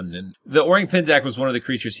Naish on, and the orang pendek was one of the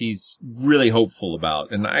creatures he's really hopeful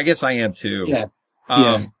about, and I guess I am too. Yeah.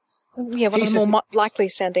 Yeah, one of the more likely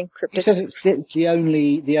sounding cryptids. He says it's the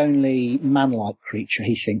only man-like creature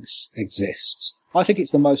he thinks exists. I think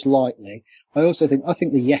it's the most likely. I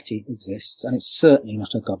think the Yeti exists, and it's certainly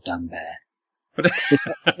not a goddamn bear.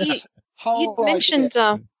 You mentioned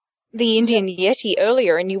the Indian Yeti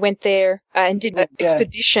earlier, and you went there and did an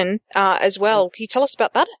expedition as well. Can you tell us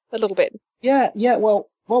about that a little bit? Yeah. Well,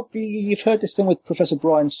 you've heard this thing with Professor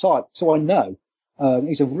Brian Syke, so I know.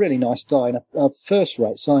 He's a really nice guy and a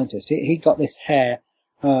first-rate scientist. He got this hair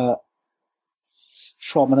from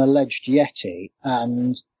an alleged Yeti,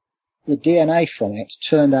 and the DNA from it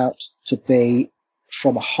turned out to be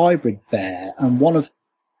from a hybrid bear, and one of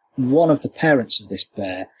the parents of this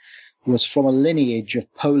bear was from a lineage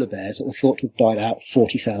of polar bears that were thought to have died out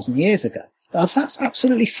 40,000 years ago. Now, that's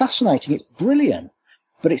absolutely fascinating. It's brilliant,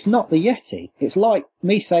 but it's not the Yeti. It's like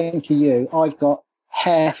me saying to you, I've got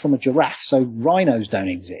hair from a giraffe, so rhinos don't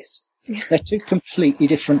exist. They're two completely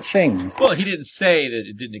different things. Well, he didn't say that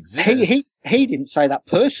it didn't exist. He didn't say that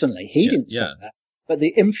personally. He didn't say that. But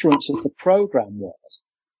the influence of the program was.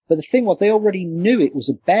 But the thing was, they already knew it was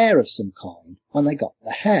a bear of some kind when they got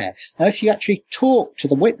the hair. Now, if you actually talk to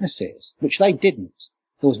the witnesses, which they didn't,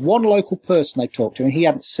 there was one local person they talked to, and he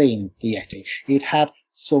hadn't seen the Yeti. He'd had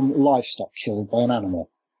some livestock killed by an animal,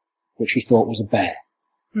 which he thought was a bear.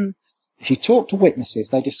 Hmm. If you talk to witnesses,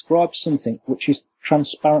 they describe something which is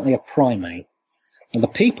transparently a primate. And the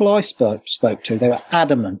people I spoke to, they were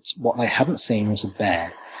adamant what they hadn't seen was a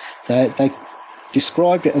bear. They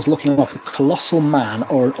described it as looking like a colossal man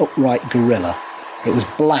or an upright gorilla. It was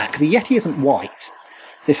black. The Yeti isn't white.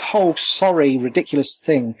 This whole sorry, ridiculous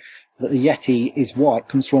thing that the Yeti is white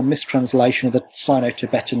comes from a mistranslation of the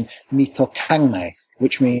Sino-Tibetan Mito Kangme,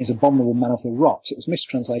 which means abominable man of the rocks. It was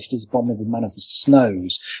mistranslated as abominable man of the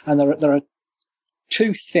snows. And there are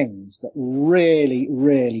two things that really,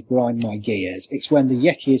 really grind my gears. It's when the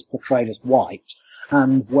Yeti is portrayed as white,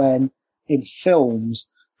 and when in films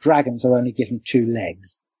dragons are only given 2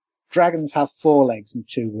 legs. Dragons have 4 legs and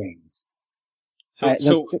 2 wings.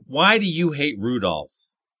 So why do you hate Rudolph?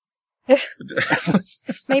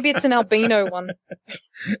 Maybe it's an albino one.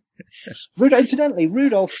 Incidentally,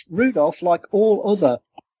 Rudolph, like all the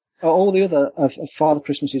other of Father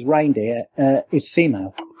Christmas's reindeer, is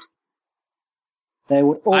female.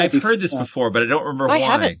 I've heard this before, but I don't remember why. I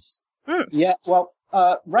haven't. Yeah, well,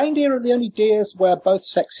 Reindeer are the only deers where both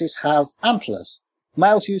sexes have antlers.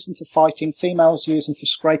 Males use them for fighting, females use them for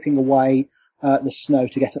scraping away the snow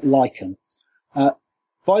to get at lichen.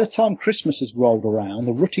 By the time Christmas has rolled around,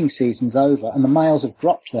 the rutting season's over, and the males have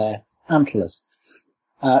dropped their antlers.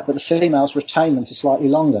 But the females retain them for slightly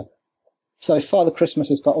longer. So if Father Christmas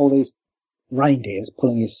has got all these reindeers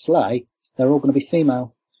pulling his sleigh, they're all going to be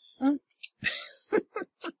female. Oh.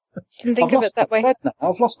 Didn't think of it that way. Now.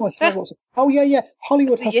 I've lost my thread. Oh, yeah.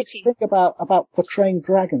 Hollywood has this thing about portraying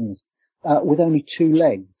dragons with only 2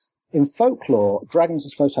 legs. In folklore, dragons are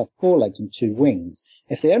supposed to have 4 legs and 2 wings.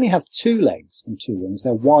 If they only have 2 legs and 2 wings,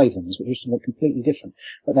 they're wyverns, which is something completely different.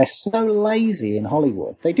 But they're so lazy in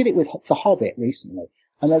Hollywood. They did it with The Hobbit recently.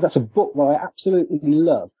 And that's a book that I absolutely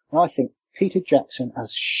love. And I think Peter Jackson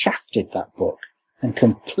has shafted that book and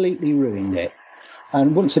completely ruined it.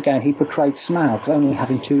 And once again, he portrayed Smaug only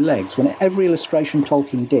having 2 legs, when every illustration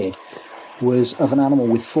Tolkien did was of an animal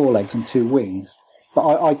with 4 legs and 2 wings. But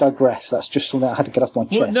I digress. That's just something I had to get off my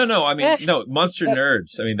chest. Well, no. I mean, no, monster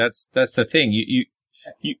nerds. I mean, that's the thing.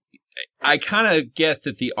 I kind of guess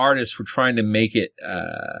that the artists were trying to make it,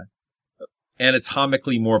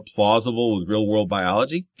 anatomically more plausible with real world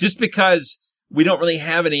biology, just because we don't really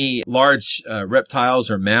have any large, reptiles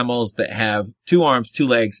or mammals that have 2 arms, 2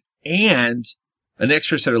 legs, and an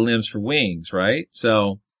extra set of limbs for wings, right?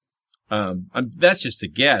 So, that's just a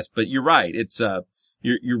guess, but you're right. It's,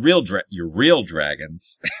 your real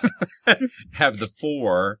dragons have the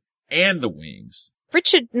 4 and the wings.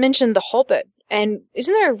 Richard mentioned The Hobbit, and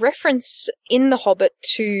isn't there a reference in The Hobbit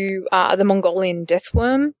to the Mongolian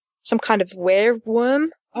deathworm? Some kind of wereworm?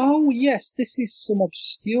 Oh, yes. This is some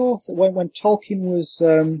obscure when Tolkien was...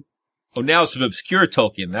 Oh, now some obscure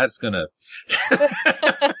Tolkien. That's gonna...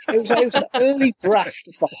 It was an early draft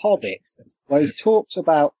of The Hobbit where he talks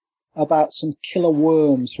about some killer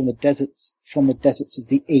worms from the deserts of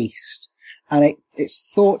the east, and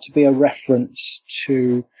it's thought to be a reference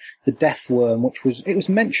to the death worm, which was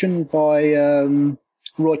mentioned by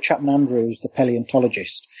Roy Chapman Andrews, the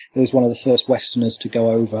paleontologist, who was one of the first Westerners to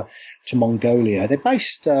go over to Mongolia. They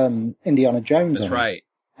based Indiana Jones on it. That's right.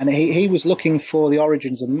 And he was looking for the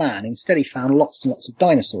origins of man. Instead, he found lots and lots of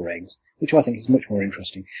dinosaur eggs, which I think is much more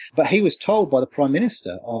interesting. But he was told by the Prime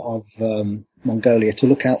Minister of Mongolia to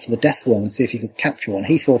look out for the death worm and see if he could capture one.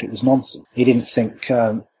 He thought it was nonsense. He didn't think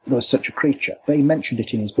there was such a creature, but he mentioned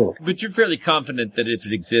it in his book. But you're fairly confident that if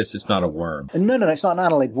it exists, it's not a worm. No, it's not an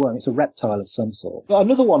annelid worm. It's a reptile of some sort. But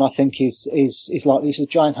another one I think is likely. It's a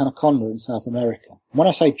giant anaconda in South America. When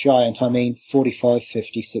I say giant, I mean 45,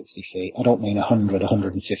 50, 60 feet. I don't mean 100,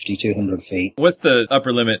 150, 200 feet. What's the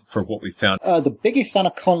upper limit for what we found? The biggest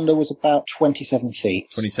anaconda was about 27 feet.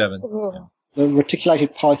 27. Yeah. The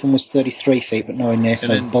reticulated python was 33 feet, but nowhere near.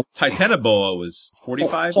 And then Titanoboa was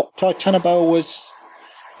 45? Titanoboa was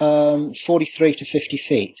 43 to 50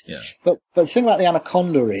 feet. Yeah. But the thing about the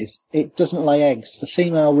anaconda is it doesn't lay eggs. The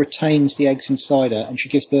female retains the eggs inside her and she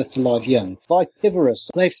gives birth to live young. Viviparous,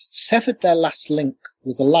 they've severed their last link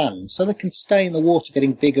with the land so they can stay in the water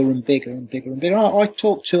getting bigger and bigger and bigger and bigger. I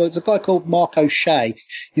talked to, there's a guy called Mark O'Shea.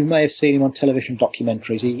 You may have seen him on television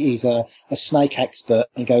documentaries. He's a snake expert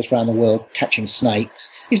and he goes around the world catching snakes.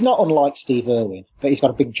 He's not unlike Steve Irwin, but he's got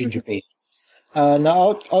a big ginger beard. I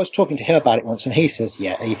was talking to him about it once, and he says,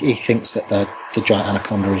 yeah, he thinks that the giant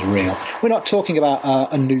anaconda is real. We're not talking about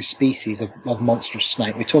a new species of monstrous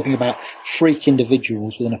snake. We're talking about freak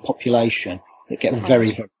individuals within a population that get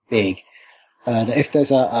very, very big. And if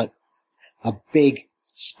there's a big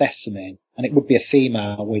specimen, and it would be a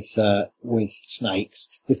female with snakes.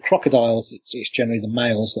 With crocodiles, it's generally the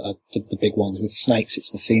males that are the big ones. With snakes,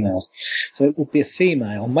 it's the females. So it would be a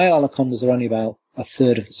female. Male anacondas are only about a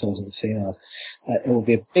third of the size of the females. It will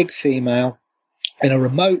be a big female in a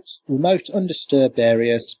remote, undisturbed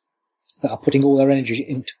areas that are putting all their energy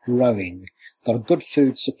into growing. Got a good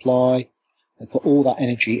food supply. They put all that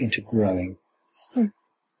energy into growing.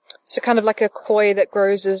 So kind of like a koi that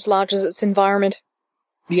grows as large as its environment.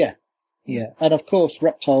 Yeah. And of course,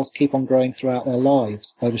 reptiles keep on growing throughout their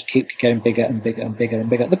lives. They just keep getting bigger and bigger and bigger and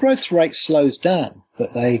bigger. The growth rate slows down,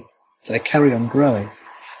 but they carry on growing.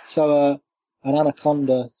 So, an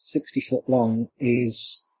anaconda 60 foot long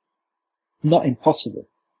is not impossible.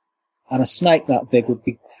 And a snake that big would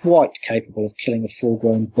be quite capable of killing a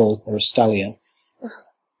full-grown bull or a stallion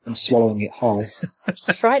and swallowing it whole.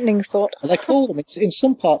 Frightening thought. And they call them, in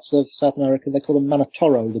some parts of South America, they call them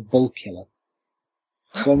Manatoro, the bull killer.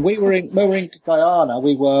 When we were in Guyana,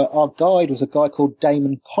 our guide was a guy called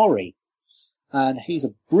Damon Corrie. And he's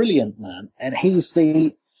a brilliant man. And he's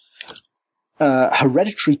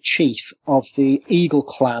hereditary chief of the Eagle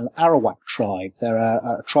Clan Arawak tribe. They're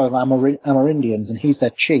a tribe of Amerindians, and he's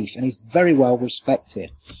their chief, and he's very well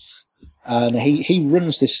respected. And he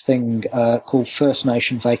runs this thing called First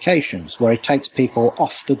Nation Vacations, where he takes people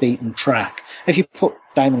off the beaten track. If you put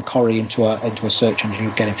Damon Corrie into a search engine,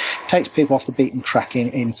 you'll get him. Takes people off the beaten track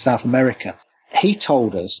in South America. He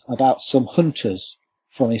told us about some hunters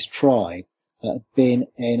from his tribe that had been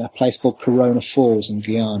in a place called Corona Falls in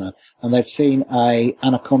Guyana, and they'd seen a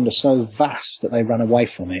anaconda so vast that they ran away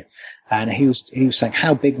from it. And he was saying,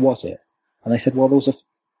 how big was it? And they said, well, there was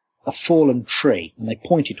a fallen tree, and they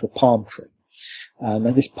pointed to a palm tree. And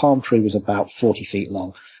this palm tree was about 40 feet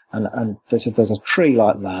long. And they said there's a tree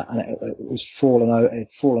like that, and it was fallen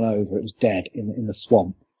over, it was dead in the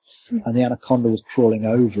swamp. And the anaconda was crawling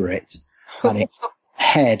over it, and its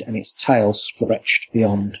head and its tail stretched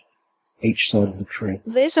beyond each side of the tree.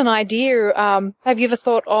 There's an idea. Have you ever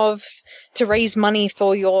thought of to raise money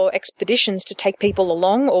for your expeditions to take people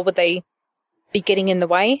along, or would they be getting in the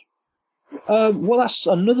way? Well, that's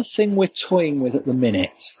another thing we're toying with at the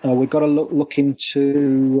minute. We've got to look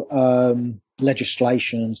into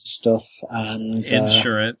legislation and stuff, and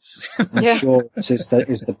insurance. Insurance is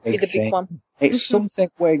the big thing. One. It's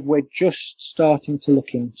something we're just starting to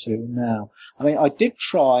look into now. I mean, I did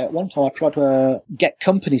try at one time. I tried to get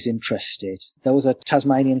companies interested. There was a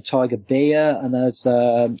Tasmanian tiger beer, and there's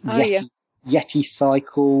Yeti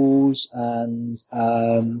cycles, and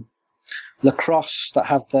lacrosse that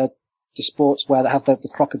have the sportswear that have the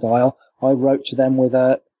crocodile. I wrote to them with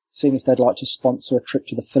seeing if they'd like to sponsor a trip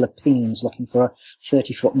to the Philippines, looking for a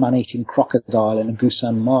 30-foot man-eating crocodile in a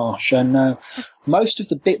Gusan marsh. And most of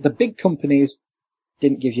the big companies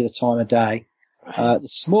didn't give you the time of day. The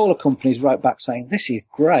smaller companies wrote back saying, this is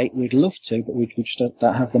great, we'd love to, but we just don't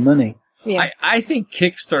have the money. Yeah. I think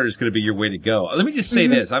Kickstarter is going to be your way to go. Let me just say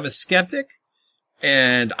this. I'm a skeptic,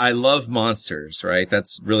 and I love monsters, right?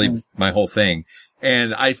 That's really my whole thing.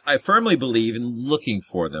 And I firmly believe in looking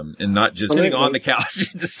for them and not just sitting on the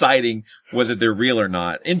couch and deciding whether they're real or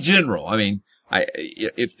not. In general, I mean,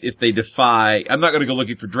 if they defy, I'm not going to go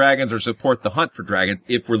looking for dragons or support the hunt for dragons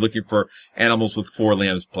if we're looking for animals with 4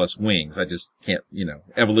 limbs plus wings. I just can't,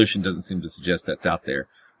 evolution doesn't seem to suggest that's out there.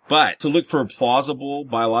 But to look for plausible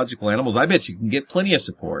biological animals, I bet you can get plenty of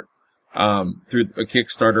support through a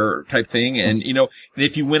Kickstarter type thing. And,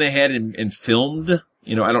 if you went ahead and filmed,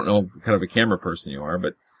 I don't know what kind of a camera person you are,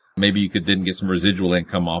 but maybe you could then get some residual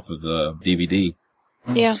income off of the DVD.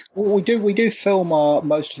 Yeah. Well, we do film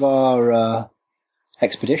most of our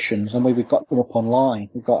expeditions, and we've got them up online.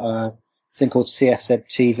 We've got a thing called CSZ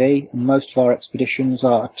TV, and most of our expeditions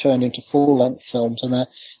are turned into full-length films, and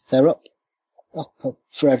they're up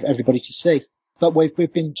for everybody to see. But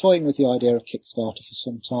we've been toying with the idea of Kickstarter for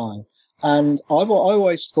some time, and I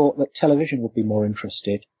always thought that television would be more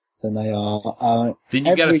interested than they are. Then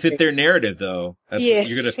you got to fit their narrative, though. Yes,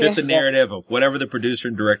 you're going to fit the narrative of whatever the producer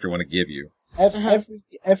and director want to give you.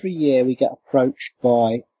 Every year we get approached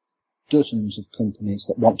by dozens of companies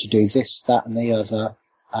that want to do this, that, and the other,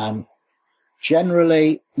 and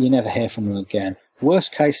generally you never hear from them again.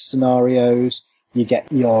 Worst case scenarios, you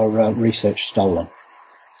get your research stolen.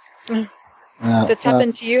 That's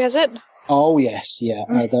happened to you, has it? Oh yes, yeah.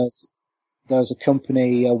 There's a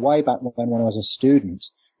company way back when I was a student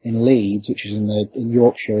in Leeds, which is in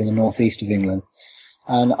Yorkshire, in the northeast of England.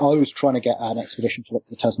 And I was trying to get an expedition to look for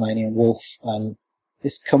the Tasmanian wolf, and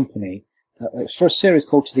this company, it was for a series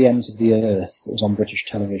called To the Ends of the Earth. It was on British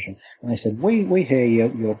television. And they said, we hear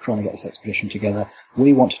you're trying to get this expedition together.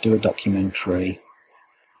 We want to do a documentary.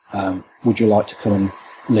 Would you like to come and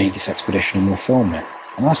lead this expedition, and we'll film it?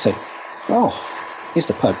 And I said, is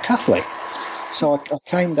the Pope Catholic? So I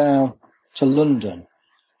came down to London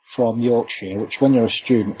from Yorkshire, which when you're a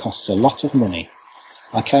student costs a lot of money.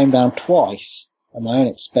 I came down twice at my own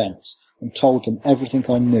expense and told them everything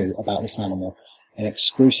I knew about this animal in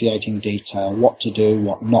excruciating detail, what to do,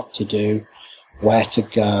 what not to do, where to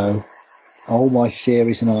go, all my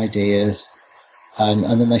theories and ideas. And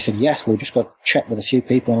then they said, yes, we've just got to check with a few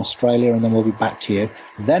people in Australia and then we'll be back to you.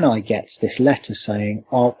 Then I get this letter saying,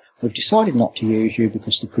 we've decided not to use you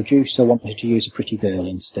because the producer wanted to use a pretty girl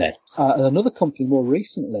instead. Another company more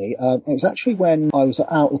recently, it was actually when I was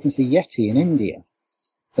out looking for the Yeti in India.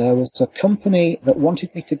 There was a company that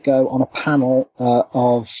wanted me to go on a panel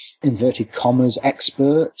of, inverted commas,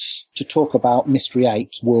 experts to talk about mystery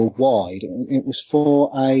apes worldwide. It was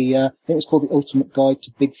for it was called The Ultimate Guide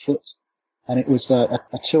to Bigfoot. And it was a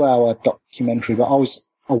 2-hour documentary, but I was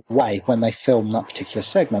away when they filmed that particular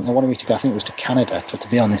segment. They wanted me to go, I think it was to Canada, to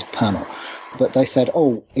be on this panel. But they said,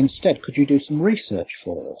 instead, could you do some research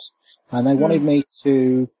for us? And they wanted me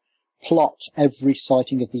to plot every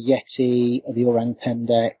sighting of the Yeti, the Orang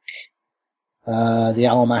Pendek, the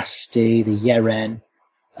Almasty, the Yeren,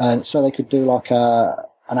 and so they could do like an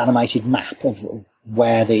animated map of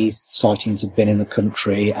where these sightings have been in the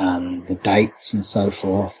country and the dates and so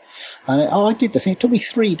forth. And I did this, and it took me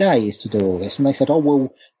 3 days to do all this. And they said,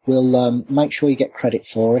 we'll make sure you get credit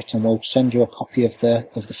for it, and we'll send you a copy of the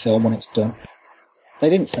film when it's done. They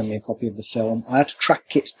didn't send me a copy of the film. I had to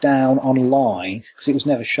track it down online, because it was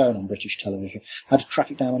never shown on British television. I had to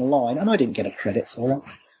track it down online, and I didn't get a credit for it.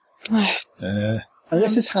 And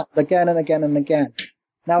this has happened again and again and again.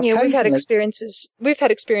 Now, yeah, we've had experiences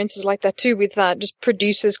like that too, with just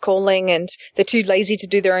producers calling, and they're too lazy to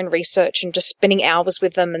do their own research and just spending hours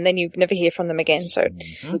with them, and then you never hear from them again. So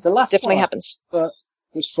the last definitely one happens.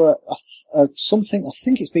 Was for something. I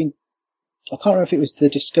think it's been. I can't remember if it was the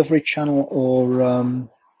Discovery Channel or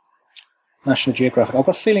National Geographic. I've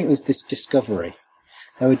got a feeling it was Discovery.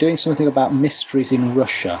 They were doing something about mysteries in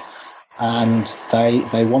Russia, and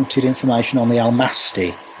they wanted information on the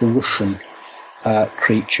Almasty, the Russian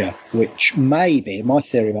creature, which maybe, my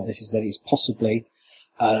theory about this is that it's possibly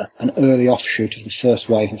an early offshoot of the first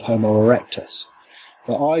wave of Homo erectus.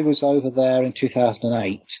 But I was over there in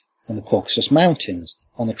 2008 in the Caucasus Mountains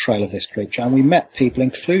on the trail of this creature, and we met people,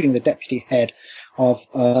 including the deputy head of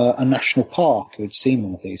a national park, who had seen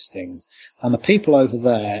one of these things. And the people over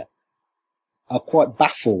there are quite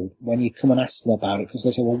baffled when you come and ask them about it, because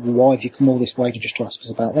they say, well, why have you come all this way just to ask us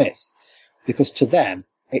about this? Because to them,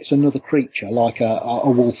 it's another creature, like a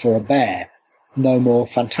wolf or a bear, no more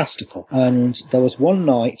fantastical. And there was one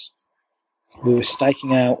night we were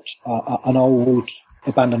staking out an old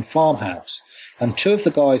abandoned farmhouse, and two of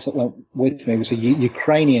the guys that went with me was a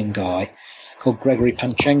Ukrainian guy called Gregory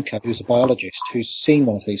Panchenko, who's a biologist, who's seen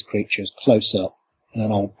one of these creatures close up in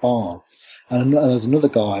an old barn. And there's another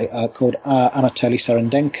guy called Anatoly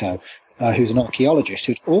Serendenko, who's an archaeologist,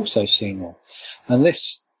 who'd also seen one. And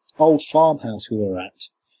this old farmhouse we were at,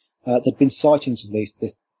 there'd been sightings of these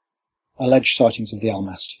alleged sightings of the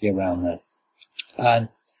Almasty around there. And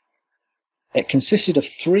it consisted of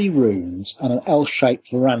 3 rooms and an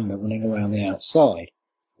L-shaped veranda running around the outside.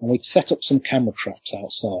 And we'd set up some camera traps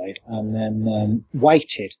outside and then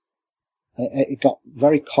waited. And it got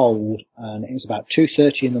very cold, and it was about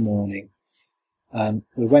 2:30 in the morning. And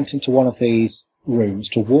we went into one of these rooms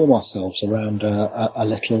to warm ourselves around a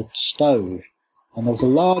little stove. And there was a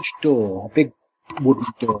large door, a big wooden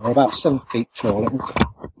door, about 7 feet tall.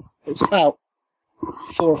 It was about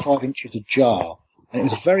 4 or 5 inches ajar. And it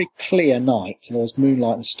was a very clear night, and there was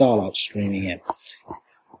moonlight and starlight streaming in.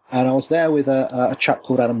 And I was there with a chap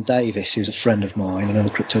called Adam Davis, who's a friend of mine, another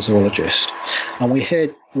cryptozoologist. And we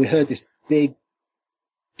heard this big,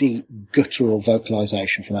 deep, guttural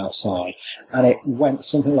vocalization from outside. And it went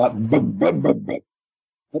something like, bum, bum, bum, bum.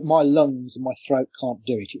 But my lungs and my throat can't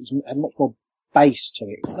do it. It had much more bass to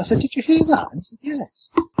it. And I said, did you hear that? And he said,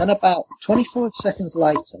 yes. And about 25 seconds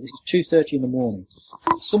later, this is 2:30 in the morning,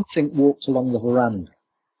 something walked along the veranda.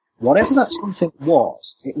 Whatever that something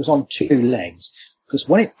was, it was on 2 legs, because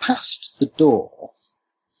when it passed the door,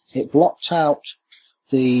 it blocked out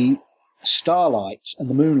the starlight and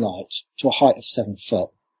the moonlight to a height of 7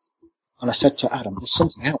 foot. And I said to Adam, there's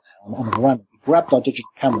something out there on the veranda. We grabbed our digital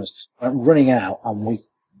cameras, went running out, and we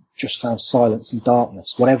just found silence and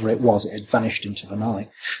darkness. Whatever it was, it had vanished into the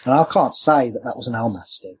night. And I can't say that was an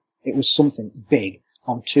Almasty. It was something big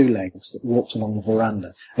on 2 legs that walked along the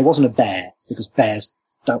veranda. It wasn't a bear, because bears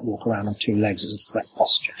don't walk around on 2 legs as a threat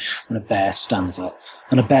posture when a bear stands up.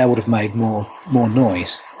 And a bear would have made more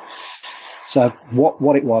noise. So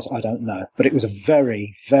what it was, I don't know. But it was a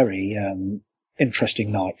very, very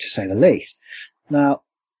interesting night, to say the least. Now,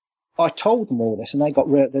 I told them all this, and they got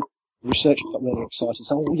the researchers got really excited.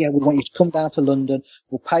 So, oh yeah, we want you to come down to London.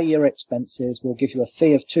 We'll pay your expenses. We'll give you a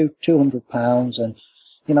fee of £200. And,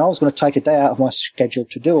 you know, I was going to take a day out of my schedule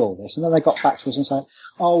to do all this. And then they got back to us and said,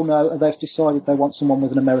 oh no, they've decided they want someone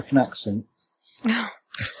with an American accent.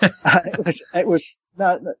 It was,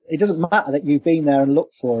 no, it doesn't matter that you've been there and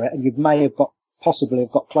looked for it, and you may have possibly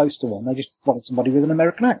have got close to one. They just wanted somebody with an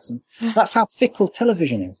American accent. That's how fickle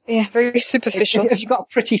television is. Yeah, very superficial. If you've got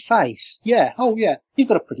a pretty face, yeah, oh yeah, you've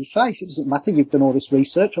got a pretty face. It doesn't matter. You've done all this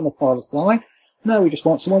research on the far side. No, we just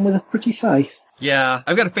want someone with a pretty face. Yeah,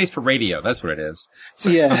 I've got a face for radio. That's what it is.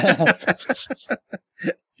 Yeah.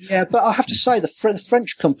 Yeah, but I have to say, the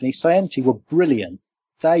French company, Scienti, were brilliant.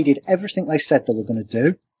 They did everything they said they were going to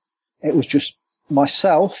do. It was just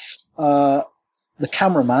myself, the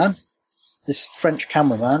cameraman, this French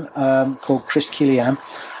cameraman called Chris Killian,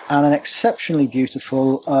 and an exceptionally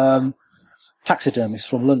beautiful taxidermist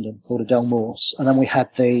from London called Adele Morse. And then we had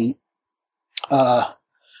the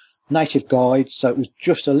native guides, so it was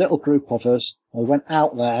just a little group of us. We went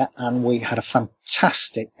out there and we had a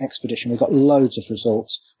fantastic expedition. We got loads of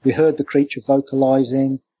results. We heard the creature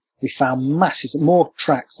vocalizing. We found more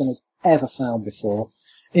tracks than we've ever found before.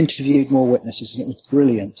 Interviewed more witnesses, and it was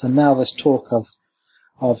brilliant. And now there's talk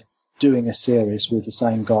of doing a series with the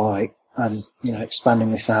same guy and,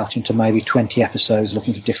 expanding this out into maybe 20 episodes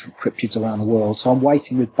looking for different cryptids around the world. So I'm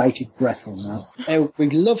waiting with bated breath on that. It would be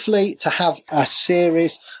lovely to have a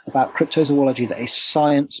series about cryptozoology that is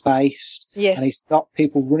science-based. Yes. And he's got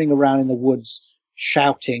people running around in the woods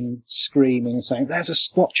shouting, screaming, and saying, there's a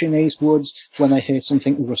squatch in these woods, when they hear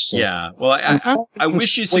something rustle. Yeah. Well, I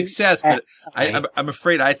wish you success, but I'm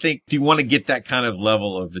afraid I think if you want to get that kind of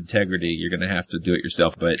level of integrity, you're going to have to do it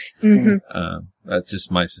yourself. But that's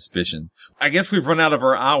just my suspicion. I guess we've run out of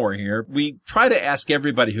our hour here. We try to ask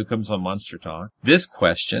everybody who comes on Monster Talk this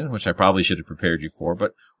question, which I probably should have prepared you for,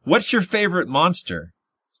 but what's your favorite monster?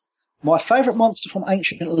 My favourite monster from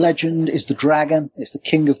ancient legend is the dragon. It's the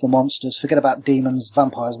king of the monsters. Forget about demons,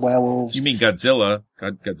 vampires, werewolves. You mean Godzilla?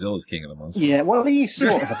 Godzilla's king of the monsters. Yeah, well, he's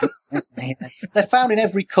sort of a bit, isn't he? They're found in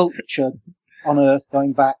every culture on Earth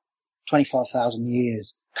going back 25,000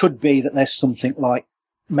 years. Could be that there's something like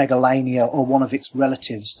Megalania or one of its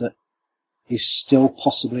relatives that is still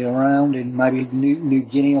possibly around in maybe New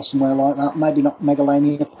Guinea or somewhere like that. Maybe not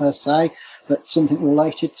Megalania per se, but something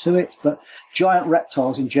related to it. But giant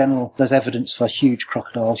reptiles in general, there's evidence for huge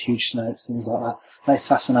crocodiles, huge snakes, things like that. They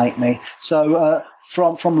fascinate me. So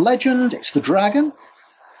from legend, it's the dragon.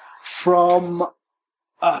 From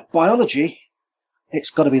biology, it's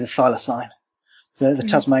got to be the thylacine, the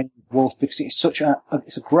Tasmanian wolf, because it's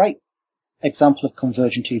it's a great example of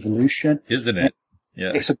convergent evolution, isn't it? Yeah,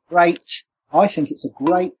 I think it's a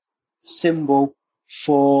great symbol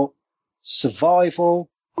for survival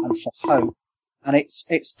and for hope. And it's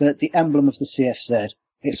the emblem of the CFZ.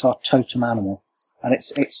 It's our totem animal. And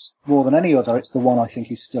it's more than any other, it's the one I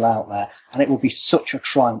think is still out there. And it will be such a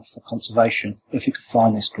triumph for conservation if you could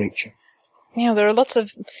find this creature. Yeah, there are lots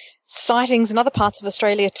of sightings in other parts of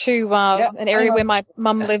Australia too. An area where my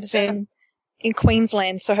mum lives in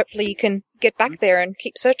Queensland. So hopefully you can get back there and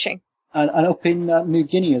keep searching. And up in New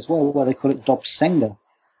Guinea as well, where they call it Dobsenga.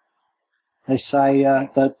 They say,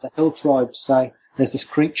 the hill tribes say, there's this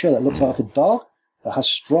creature that looks like a dog, that has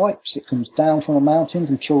stripes. It comes down from the mountains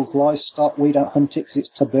and kills livestock. We don't hunt it because it's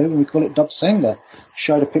taboo, and we call it Dobsenga.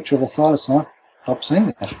 Showed a picture of the thylacine,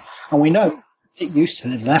 Dobsenga. And we know it used to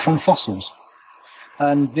live there from fossils.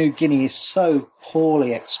 And New Guinea is so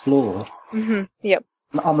poorly explored. Mm-hmm. Yep.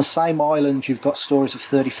 On the same island, you've got stories of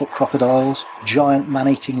 30-foot crocodiles, giant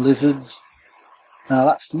man-eating lizards. Now,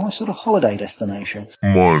 that's my sort of holiday destination.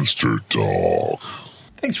 Monster Talk.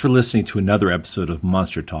 Thanks for listening to another episode of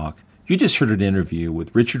Monster Talk. You just heard an interview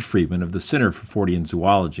with Richard Friedman of the Center for Fortean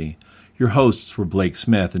Zoology. Your hosts were Blake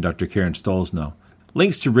Smith and Dr. Karen Stolzno.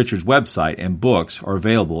 Links to Richard's website and books are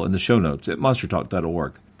available in the show notes at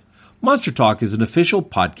monstertalk.org. Monster Talk is an official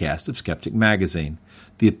podcast of Skeptic Magazine.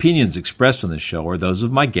 The opinions expressed on this show are those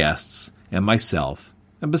of my guests and myself.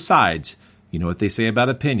 And besides, you know what they say about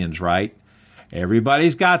opinions, right?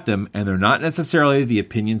 Everybody's got them, and they're not necessarily the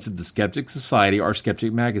opinions of the Skeptic Society or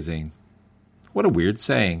Skeptic Magazine. What a weird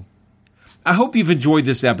saying. I hope you've enjoyed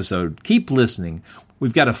this episode. Keep listening.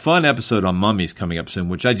 We've got a fun episode on mummies coming up soon,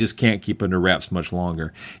 which I just can't keep under wraps much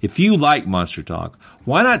longer. If you like Monster Talk,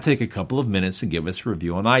 why not take a couple of minutes and give us a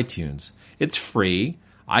review on iTunes? It's free.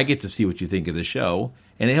 I get to see what you think of the show,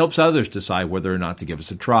 and it helps others decide whether or not to give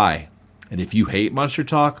us a try. And if you hate Monster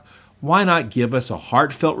Talk, why not give us a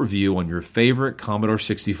heartfelt review on your favorite Commodore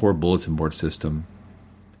 64 bulletin board system?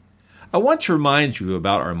 I want to remind you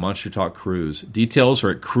about our Monster Talk cruise. Details are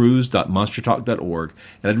at cruise.monstertalk.org,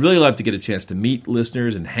 and I'd really love to get a chance to meet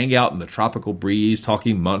listeners and hang out in the tropical breeze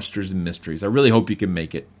talking monsters and mysteries. I really hope you can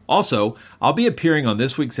make it. Also, I'll be appearing on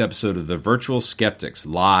this week's episode of The Virtual Skeptics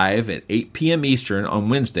live at 8 p.m. Eastern on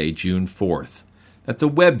Wednesday, June 4th. That's a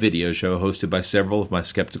web video show hosted by several of my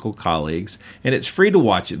skeptical colleagues, and it's free to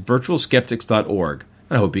watch at virtualskeptics.org.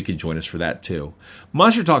 I hope you can join us for that too.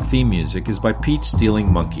 Monster Talk theme music is by Peach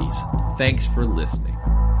Stealing Monkeys. Thanks for listening.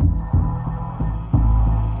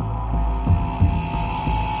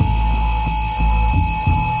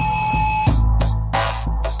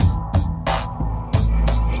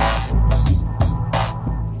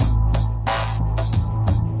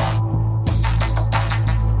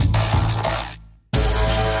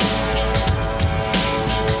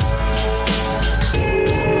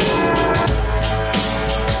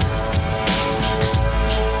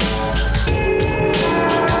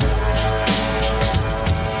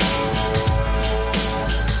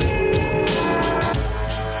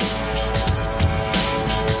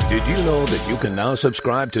 you know that you can now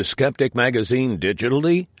subscribe to Skeptic Magazine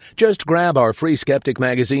digitally? Just grab our free Skeptic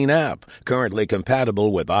Magazine app, currently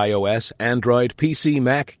compatible with iOS, Android, PC,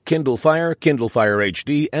 Mac, Kindle Fire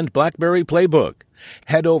HD, and BlackBerry Playbook.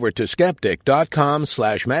 Head over to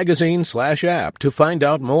skeptic.com/magazine/app to find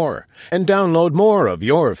out more and download more of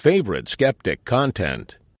your favorite Skeptic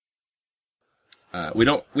content. We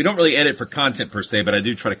don't really edit for content per se, but I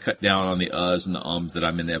do try to cut down on the uhs and the ums that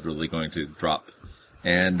I'm inevitably going to drop.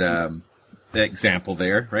 And the example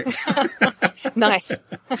there, right? Nice.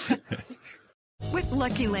 With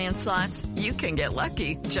Lucky Land Slots, you can get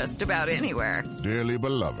lucky just about anywhere. Dearly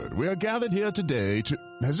beloved, we are gathered here today to...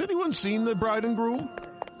 Has anyone seen the bride and groom?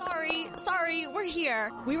 Sorry, we're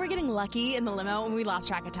here. We were getting lucky in the limo and we lost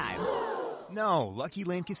track of time. No, Lucky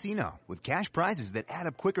Land Casino, with cash prizes that add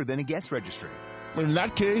up quicker than a guest registry. In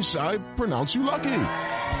that case, I pronounce you lucky.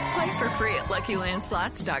 Play for free at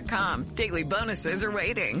LuckyLandSlots.com. Daily bonuses are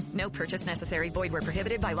waiting. No purchase necessary. Void where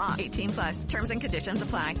prohibited by law. 18+. Terms and conditions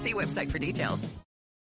apply. See website for details.